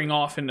staring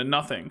off into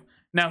nothing.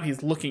 Now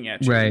he's looking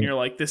at you, and you're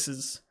like,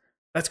 that's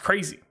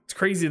crazy. It's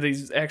crazy that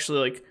he's actually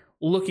like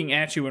looking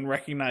at you and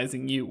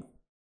recognizing you.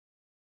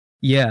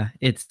 Yeah,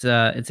 it's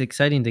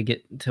exciting to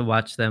get to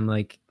watch them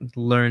like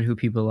learn who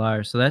people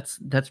are. So this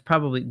is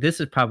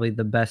probably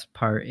the best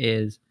part,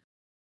 is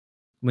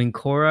when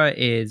Cora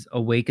is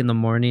awake in the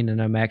morning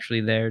and I'm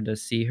actually there to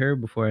see her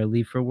before I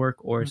leave for work,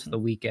 or it's the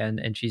weekend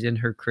and she's in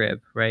her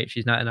crib, right?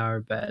 She's not in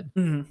our bed.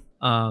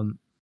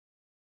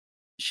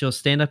 She'll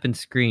stand up and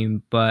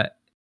scream, but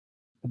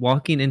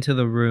walking into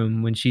the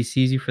room when she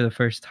sees you for the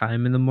first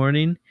time in the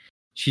morning,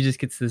 she just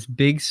gets this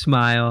big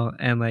smile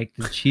and like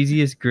the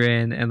cheesiest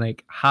grin and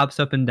like hops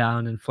up and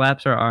down and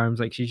flaps her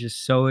arms like she's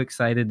just so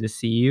excited to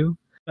see you.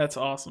 That's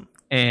awesome.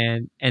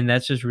 And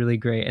that's just really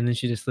great. And then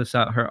she just lifts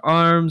out her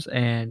arms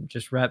and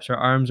just wraps her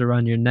arms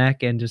around your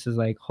neck and just is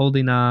like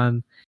holding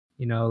on,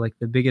 like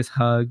the biggest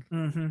hug.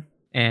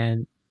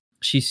 And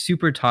she's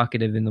super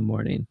talkative in the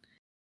morning.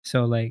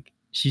 So like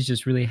she's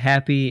just really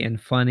happy and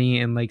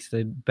funny and likes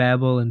to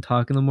babble and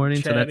talk in the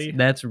morning. Chatty. So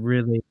that's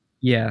really,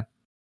 yeah.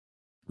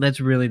 That's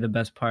really the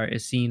best part,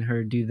 is seeing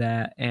her do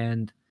that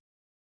and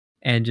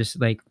just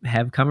like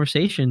have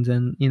conversations,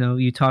 and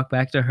you talk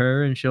back to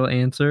her and she'll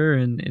answer,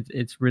 and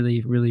it's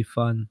really, really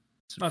fun.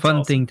 It's a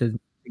fun thing to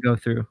go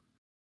through.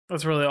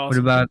 That's really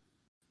awesome.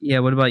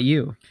 What about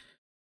you?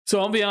 So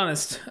I'll be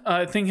honest,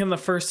 I think in the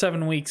first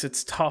 7 weeks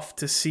it's tough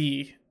to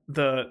see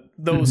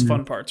those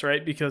fun parts,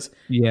 right? Because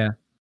I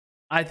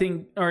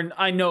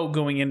know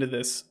going into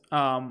this,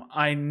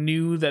 I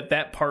knew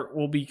that part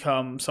will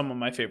become some of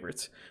my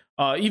favorites.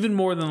 Even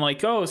more than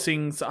like,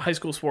 seeing high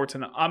school sports,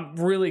 and I'm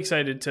really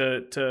excited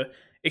to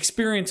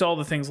experience all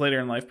the things later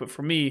in life. But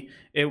for me,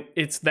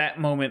 it's that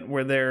moment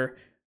where they're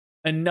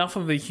enough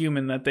of a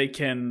human that they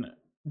can,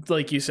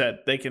 like you said,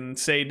 they can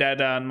say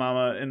dada and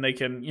mama, and they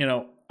can,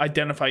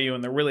 identify you,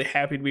 and they're really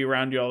happy to be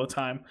around you all the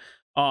time.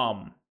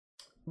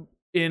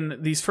 In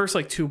these first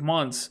like 2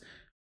 months,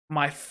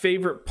 my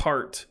favorite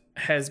part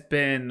has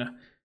been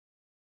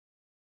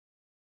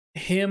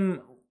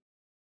him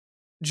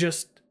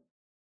just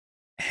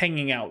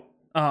hanging out.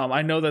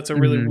 I know that's a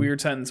really Mhm.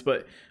 weird sentence,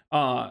 but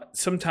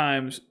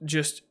sometimes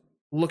just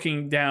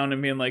looking down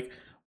and being like,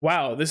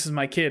 wow, this is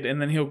my kid.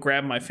 And then he'll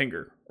grab my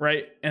finger,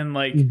 right? And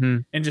like,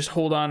 Mhm. and just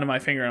hold on to my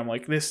finger. I'm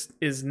like, this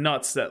is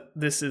nuts that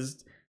this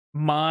is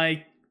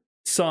my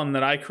son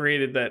that I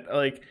created, that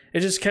like, it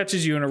just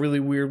catches you in a really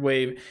weird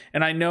way.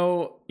 And I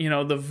know,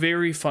 the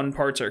very fun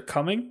parts are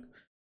coming.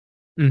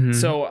 Mhm.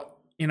 So,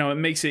 it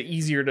makes it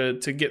easier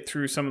to get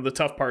through some of the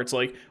tough parts,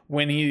 like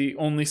when he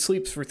only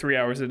sleeps for 3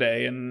 hours a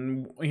day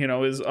and,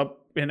 is up,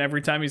 and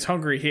every time he's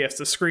hungry, he has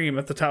to scream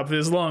at the top of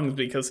his lungs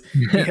because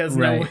he has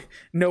Right.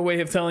 no way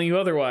of telling you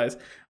otherwise.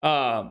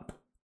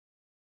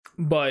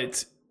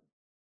 But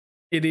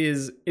it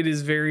is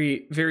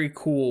very, very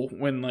cool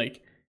when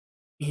like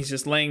he's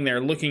just laying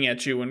there looking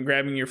at you and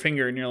grabbing your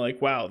finger, and you're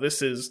like, wow,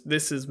 this is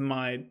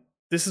my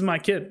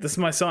kid. This is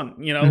my son.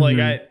 Like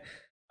Mhm.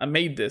 I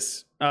made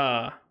this.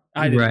 I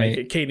didn't make Right.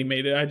 it. Katie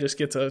made it. I just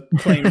get to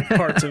claim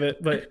parts of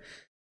it. But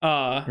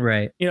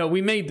Right.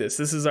 we made this.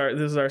 This is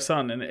our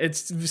son, and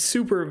it's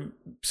super,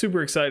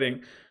 super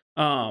exciting.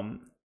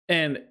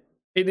 And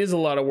it is a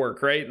lot of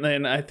work, right?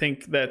 And I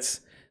think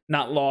that's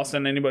not lost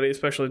on anybody,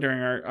 especially during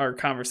our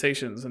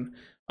conversations. And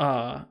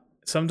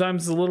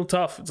sometimes it's a little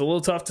tough. It's a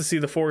little tough to see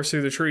the forest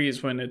through the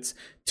trees when it's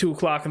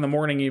 2:00 in the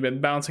morning. You've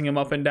been bouncing him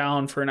up and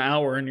down for an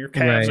hour, and your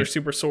calves Right. are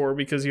super sore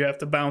because you have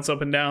to bounce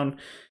up and down.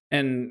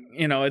 And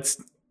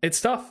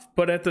it's tough.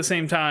 But at the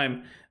same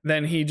time,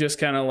 then he just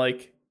kind of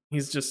like,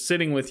 he's just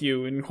sitting with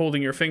you and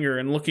holding your finger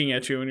and looking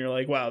at you, and you're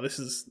like, wow, this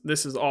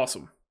is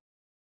awesome.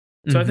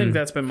 So I think Mhm.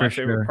 that's been For my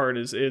favorite sure. part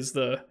is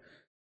the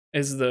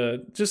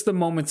just the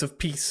moments of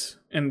peace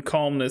and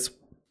calmness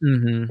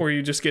Mhm. where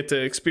you just get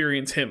to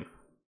experience him.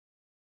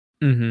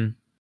 Mhm.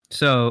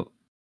 So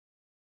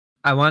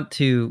I want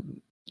to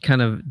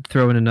kind of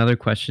throw in another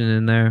question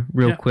in there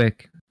real Yeah.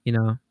 quick,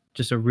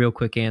 just a real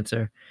quick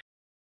answer.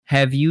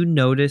 Have you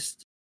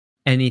noticed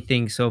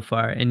anything so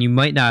far? And you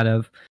might not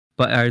have,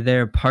 but are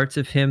there parts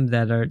of him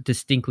that are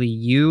distinctly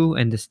you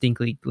and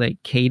distinctly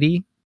like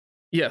Katie?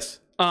 Yes.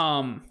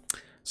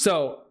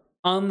 So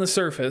on the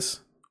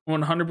surface,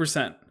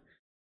 100%.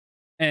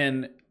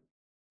 And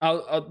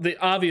the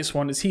obvious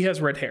one is he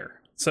has red hair.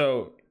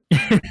 So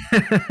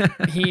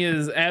he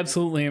is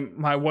absolutely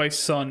my wife's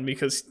son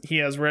because he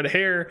has red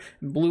hair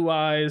and blue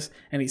eyes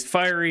and he's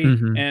fiery.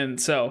 Mhm. And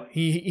so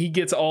he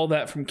gets all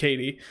that from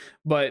Katie.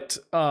 But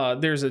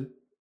there's a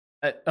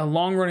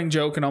long running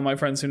joke, and all my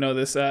friends who know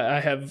this, I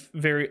have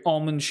very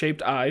almond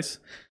shaped eyes.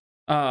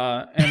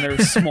 And they're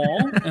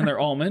small and they're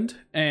almond,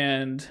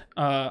 and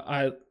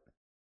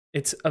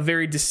it's a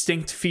very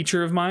distinct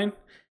feature of mine,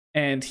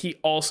 and he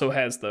also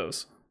has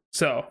those.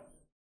 So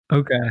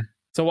Okay.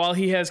 while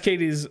he has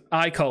Katie's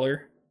eye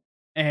color,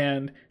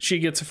 and she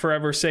gets to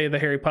forever say the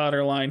Harry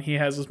Potter line, he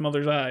has his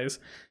mother's eyes.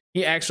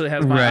 He actually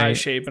has my eye Right.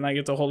 shape, and I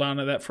get to hold on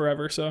to that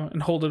forever. So,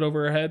 and hold it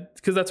over her head,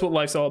 because that's what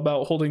life's all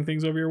about: holding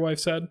things over your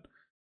wife's head.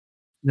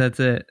 That's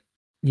it.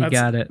 You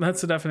got it.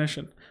 That's the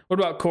definition. What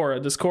about Cora?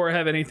 Does Cora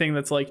have anything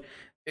that's like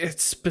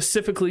it's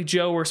specifically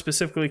Joe or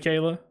specifically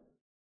Kayla?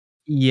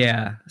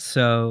 Yeah.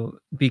 So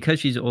because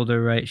she's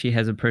older, right, she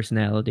has a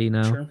personality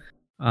now. Sure.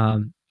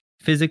 Um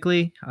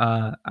Physically,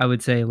 I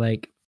would say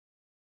like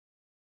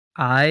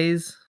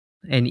eyes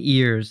and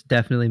ears,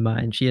 definitely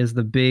mine. She has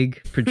the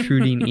big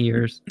protruding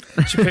ears.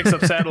 She picks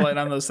up satellite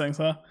on those things,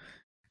 huh?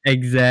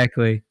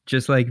 Exactly,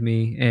 just like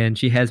me, and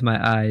she has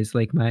my eyes,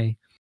 like my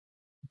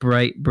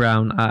bright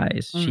brown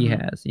eyes she Mm-hmm.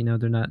 has,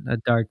 they're not a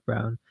dark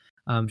brown.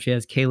 She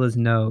has Kayla's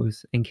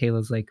nose and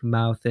Kayla's, like,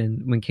 mouth,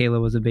 and when Kayla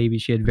was a baby,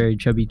 she had very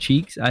chubby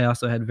cheeks. I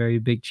also had very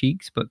big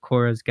cheeks, but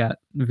Cora's got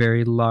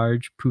very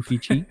large,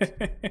 poofy cheeks.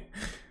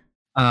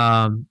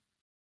 Um,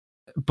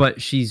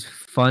 but she's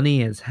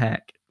funny as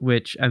heck,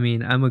 which, I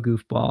mean, I'm a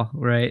goofball,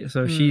 right?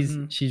 So she's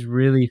Mm-hmm. she's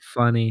really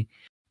funny,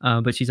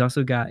 but she's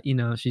also got,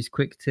 she's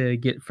quick to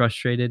get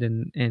frustrated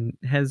and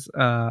has,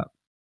 a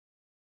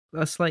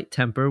slight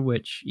temper,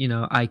 which,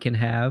 I can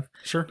have,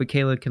 Sure. but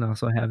Kayla can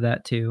also have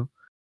that too.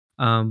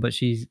 But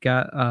she's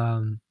got,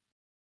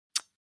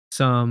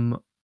 some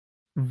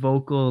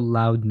vocal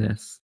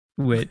loudness,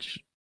 which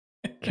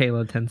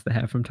Kayla tends to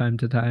have from time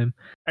to time.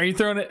 Are you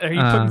throwing it? Are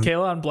you putting Um,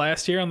 Kayla on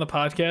blast here on the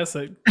podcast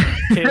that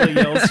Kayla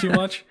yells too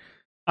much?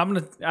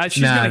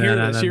 She's No, gonna no, hear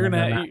no, this. no, no,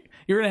 no, no.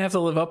 You're gonna have to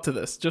live up to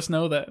this. Just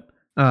know that.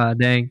 Aw,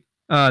 dang.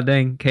 Aw,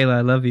 dang, Kayla,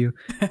 I love you.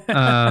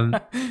 Um,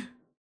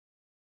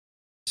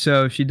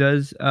 so she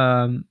does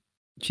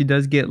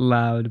get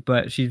loud,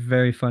 but she's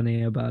very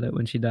funny about it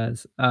when she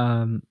does.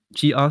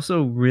 She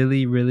also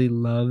really, really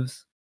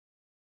loves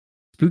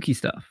spooky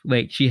stuff.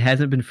 Like, she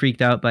hasn't been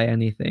freaked out by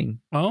anything.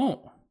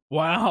 Oh,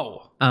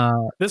 wow! Uh,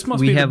 This must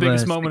we be the have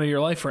biggest moment of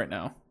your life right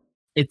now.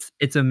 it's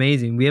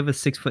amazing. We have a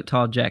 6 foot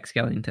tall Jack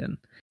Skellington,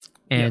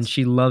 and Yes.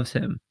 she loves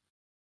him.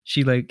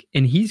 She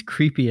and he's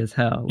creepy as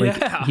hell. Like,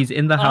 Yeah, he's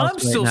in the house I'm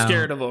right still now.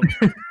 scared of him.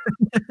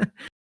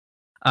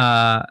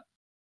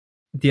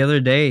 The other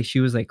day she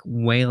was like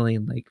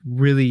wailing, like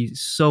really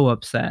so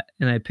upset,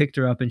 and I picked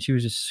her up and she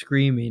was just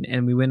screaming,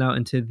 and we went out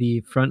into the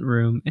front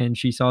room and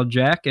she saw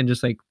Jack and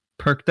just like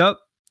perked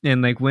up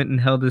and like went and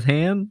held his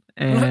hand,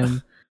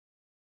 and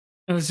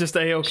It was just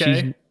she's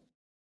A-okay.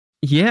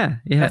 yeah,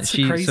 yeah. That's the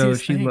She so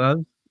craziest thing.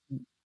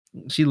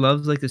 she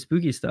loves like the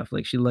spooky stuff.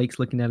 Like she likes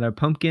looking at our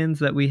pumpkins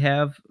that we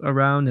have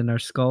around and our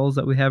skulls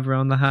that we have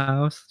around the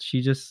house.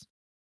 She just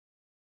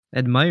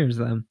admires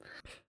them,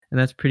 and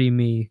that's pretty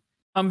me.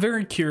 I'm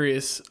very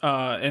curious,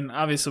 and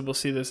obviously we'll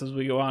see this as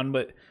we go on,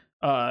 but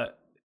uh,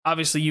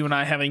 obviously you and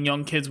I having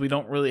young kids, we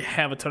don't really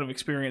have a ton of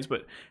experience,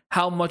 but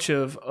how much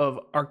of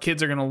our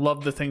kids are going to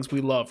love the things we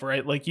love,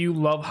 right? Like you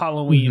love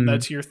Halloween. Mhm.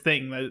 That's your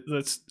thing.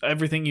 That's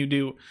everything you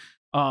do.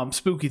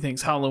 Spooky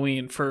things,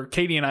 Halloween. For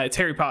Katie and I, it's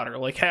Harry Potter.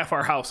 Like half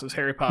our house is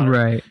Harry Potter.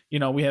 Right. You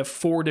know, we have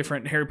 4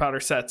 different Harry Potter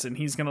sets, and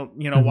he's going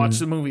to, watch Mhm.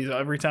 the movies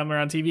every time they're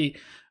on TV.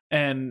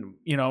 And,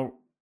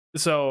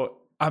 so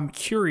I'm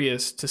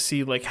curious to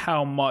see like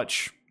how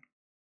much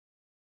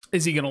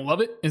is he gonna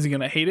love it? Is he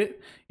gonna hate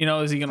it?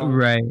 Is he gonna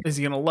Right.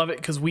 love it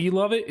because we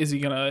love it? Is he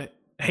gonna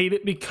hate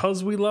it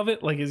because we love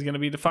it? Like is he gonna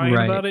be defiant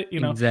Right. about it?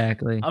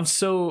 Exactly. I'm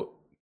so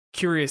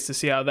curious to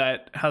see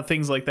how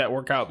things like that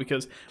work out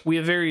because we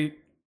have very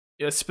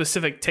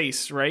specific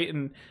tastes, right?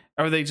 And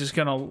are they just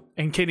gonna?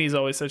 And Kitty's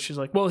always said she's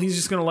like, well, he's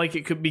just gonna like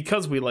it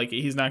because we like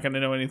it. He's not gonna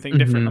know anything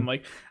different. I'm Mhm.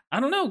 like, I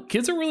don't know.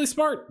 Kids are really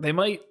smart. They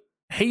might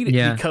hate it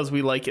Yeah. because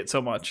we like it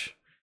so much.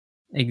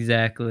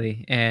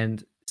 Exactly.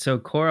 And so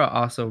Cora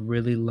also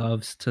really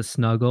loves to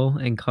snuggle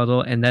and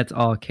cuddle, and that's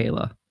all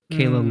Kayla.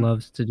 Kayla Mm,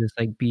 loves to just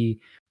like be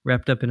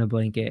wrapped up in a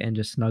blanket and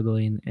just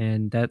snuggling,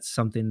 and that's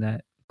something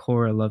that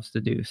Cora loves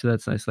to do. So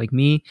that's nice. Like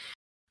me,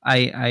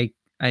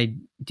 I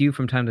do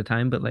from time to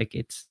time, but like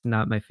it's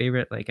not my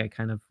favorite. Like I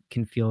kind of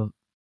can feel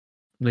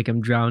like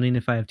I'm drowning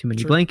if I have too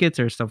many sure. blankets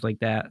or stuff like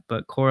that.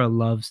 But Cora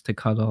loves to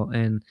cuddle,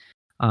 and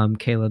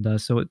Kayla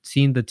does. So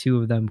seeing the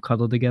two of them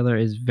cuddle together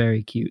is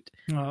very cute.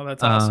 Oh,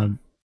 that's awesome. Um,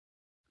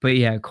 but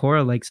yeah,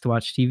 Cora likes to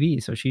watch TV,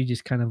 so she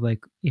just kind of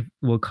like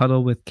will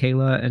cuddle with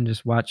Kayla and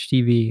just watch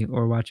TV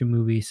or watch a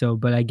movie. So,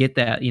 but I get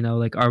that,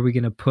 like, are we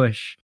gonna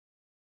push,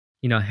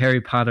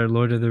 Harry Potter,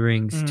 Lord of the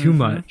Rings too Hmm.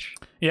 much,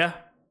 Yeah,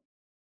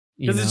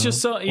 because it's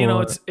just so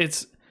or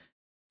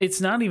it's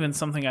not even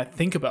something I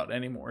think about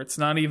anymore. It's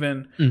not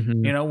even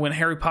mhm, when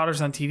Harry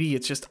Potter's on TV,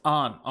 it's just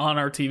on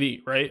our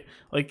TV, right?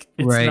 Like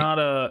right,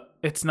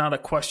 it's not a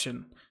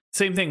question.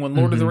 Same thing when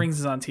Lord of the mhm, Rings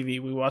is on TV,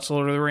 we watch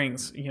Lord of the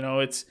Rings.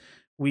 It's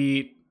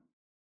we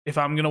if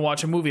I'm gonna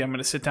watch a movie, I'm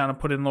gonna sit down and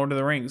put in Lord of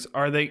the Rings.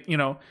 Are they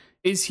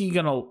is he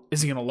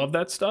gonna love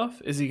that stuff?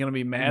 Is he gonna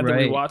be mad that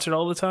we right, watch it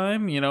all the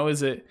time?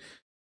 Is it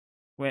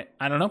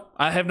I don't know.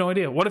 I have no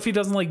idea. What if he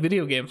doesn't like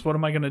video games? What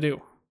am I gonna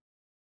do?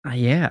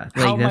 yeah,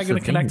 How like am I that's the going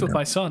to thing, connect with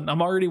my son?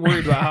 I'm already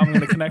worried about how I'm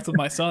going to connect with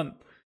my son.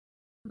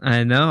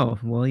 I know.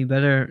 Well, you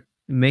better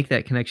make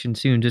that connection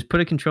soon. Just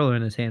put a controller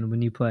in his hand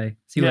when you play.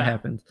 See what Yeah.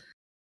 happens.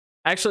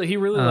 Actually,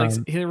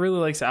 Um, he really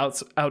likes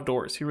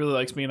outdoors. He really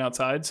likes being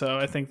outside, so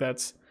I think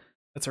that's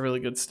a really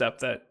good step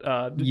that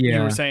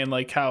you were yeah, saying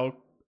like how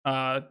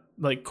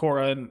like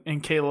Cora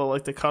and Kayla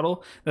like to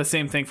cuddle. The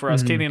same thing for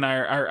us. mhm, Katie and I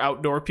are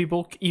outdoor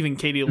people, even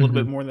Katie a little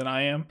bit mhm, more than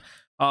I am.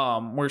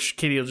 Where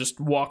Katie will just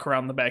walk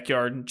around the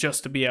backyard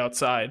just to be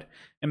outside.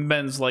 And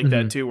Ben's like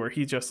that mhm, too, where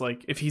he just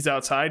like if he's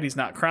outside, he's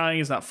not crying,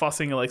 he's not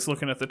fussing, he likes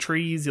looking at the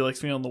trees, he likes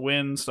feeling the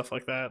wind, stuff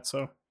like that.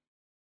 So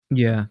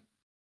yeah,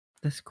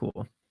 that's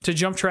cool. to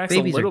jump tracks a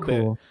Babies are little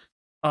bit, cool.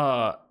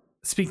 uh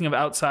speaking of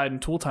outside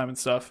and tool time and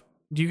stuff,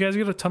 do you guys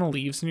get a ton of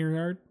leaves in your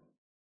yard?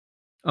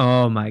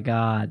 Oh my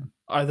god.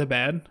 Are they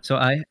bad? So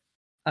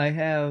I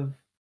have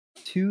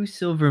 2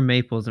 silver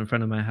maples in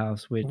front of my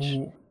house, which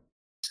Ooh.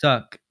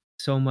 suck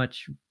so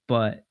much,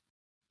 but,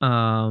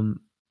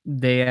 um,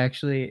 they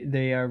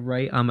are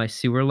right on my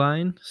sewer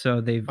line,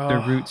 so their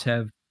roots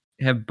Oh,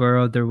 have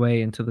burrowed their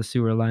way into the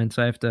sewer line,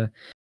 so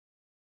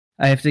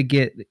I have to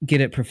get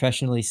it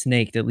professionally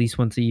snaked at least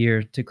once a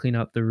year to clean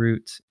up the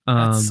roots.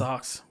 that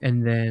sucks.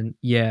 And then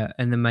yeah,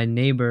 and then my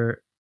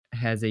neighbor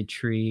has a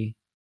tree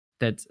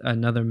that's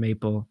another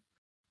maple,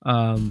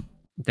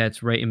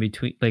 that's right in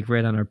between, like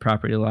right on our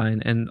property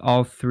line, and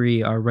all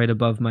 3 are right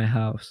above my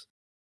house.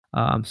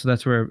 So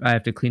that's where I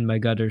have to clean my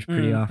gutters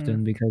pretty Hmm.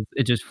 often because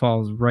it just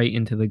falls right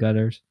into the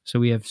gutters. So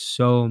we have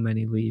so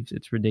many leaves,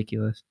 it's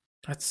ridiculous.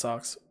 That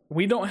sucks.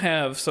 We don't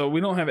have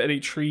any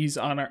trees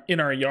in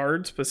our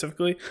yard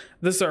specifically.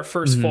 This is our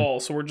first Mhm, fall,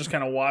 so we're just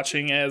kind of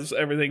watching as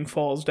everything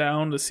falls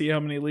down to see how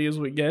many leaves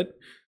we get.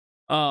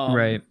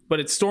 right. But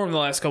it stormed the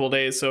last couple of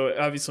days, so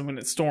obviously when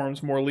it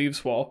storms, more leaves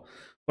fall.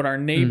 But our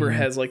neighbor Mhm,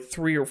 has like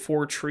 3 or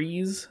 4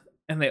 trees,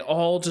 and they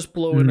all just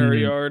blow into our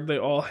mhm, yard. They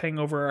all hang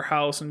over our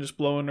house and just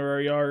blow into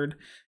our yard.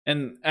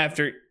 And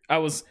after I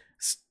was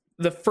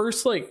the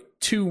first like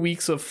 2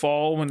 weeks of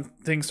fall when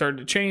things started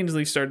to change,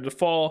 leaves started to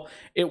fall.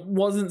 It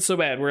wasn't so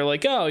bad. We're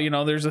like, oh,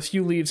 there's a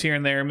few leaves here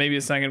and there. Maybe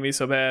it's not going to be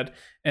so bad.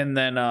 And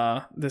then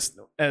this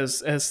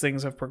as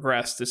things have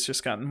progressed, it's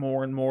just gotten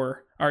more and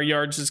more. Our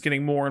yard's just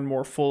getting more and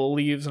more full of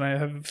leaves, and I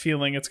have a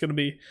feeling it's gonna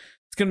be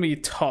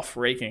tough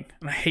raking,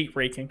 and I hate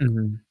raking.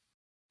 mhm.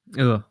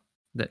 Ugh,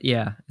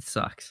 yeah, it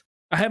sucks.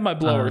 I have my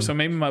blower, so Um,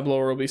 maybe my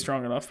blower will be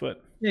strong enough.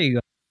 But there you go.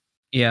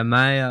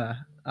 Yeah,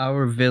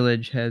 our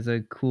village has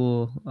a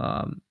cool,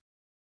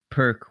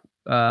 perk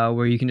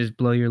where you can just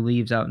blow your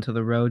leaves out into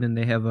the road, and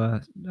they have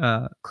a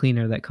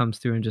cleaner that comes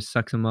through and just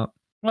sucks them up.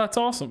 Well, that's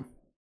awesome.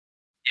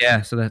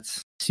 Yeah, so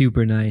that's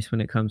super nice when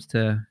it comes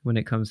to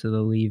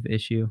the leaf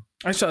issue.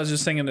 Actually, I was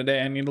just thinking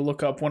today I need to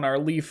look up when our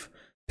leaf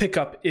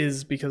pickup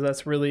is, because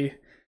that's really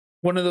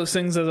one of those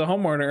things as a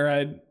homeowner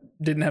I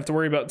didn't have to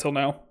worry about till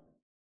now.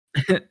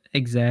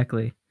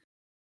 Exactly.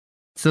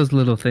 It's those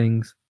little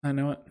things. I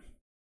know it.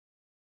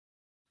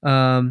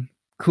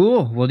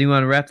 Cool. Well, do you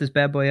want to wrap this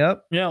bad boy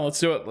up? Yeah, let's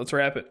do it. Let's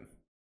wrap it.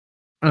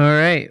 All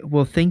right.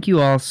 Well, thank you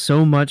all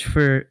so much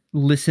for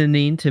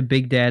listening to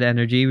Big Dad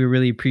Energy. We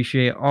really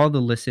appreciate all the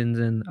listens,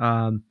 and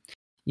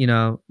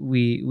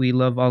we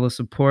love all the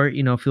support.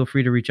 Feel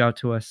free to reach out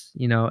to us,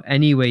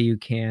 any way you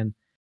can.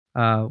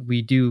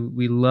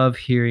 We love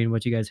hearing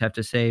what you guys have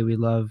to say. We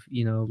love,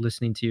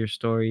 listening to your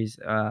stories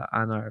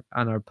on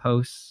our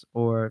posts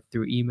or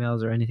through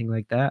emails or anything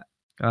like that.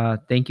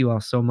 Thank you all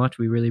so much.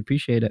 We really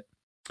appreciate it.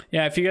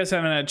 Yeah, if you guys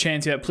haven't had a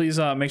chance yet, please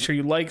make sure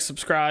you like,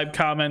 subscribe,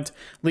 comment,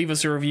 leave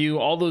us a review.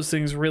 All those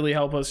things really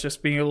help us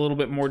just being a little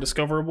bit more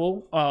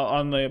discoverable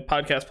on the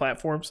podcast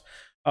platforms.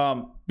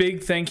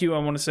 Big thank you, I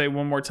want to say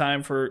one more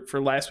time, for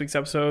last week's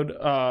episode.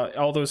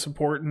 All the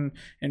support and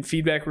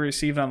feedback we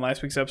received on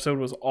last week's episode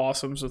was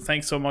awesome. So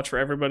thanks so much for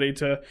everybody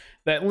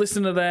that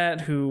listened to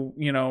that,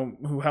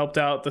 who helped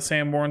out. The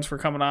Sanborns for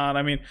coming on.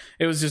 I mean,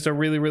 it was just a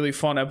really, really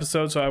fun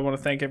episode. So I want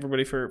to thank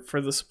everybody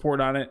for the support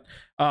on it.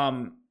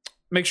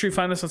 Make sure you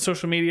find us on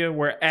social media.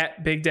 We're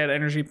at Big Dad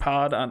Energy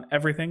Pod on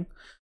everything.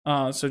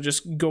 So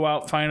just go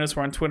out, find us.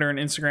 We're on Twitter and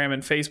Instagram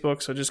and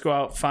Facebook. So just go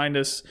out, find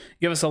us,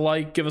 give us a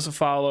like, give us a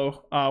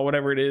follow,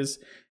 whatever it is.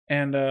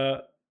 And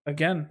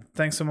again,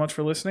 thanks so much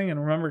for listening. And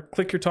remember,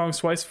 click your tongs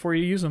twice before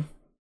you use them.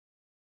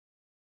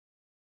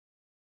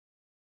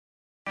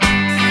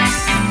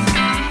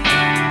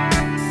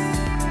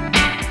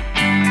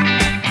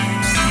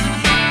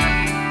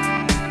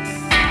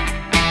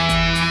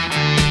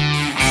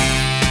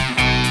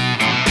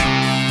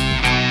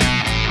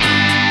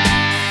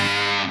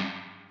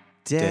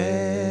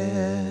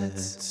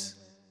 Dads.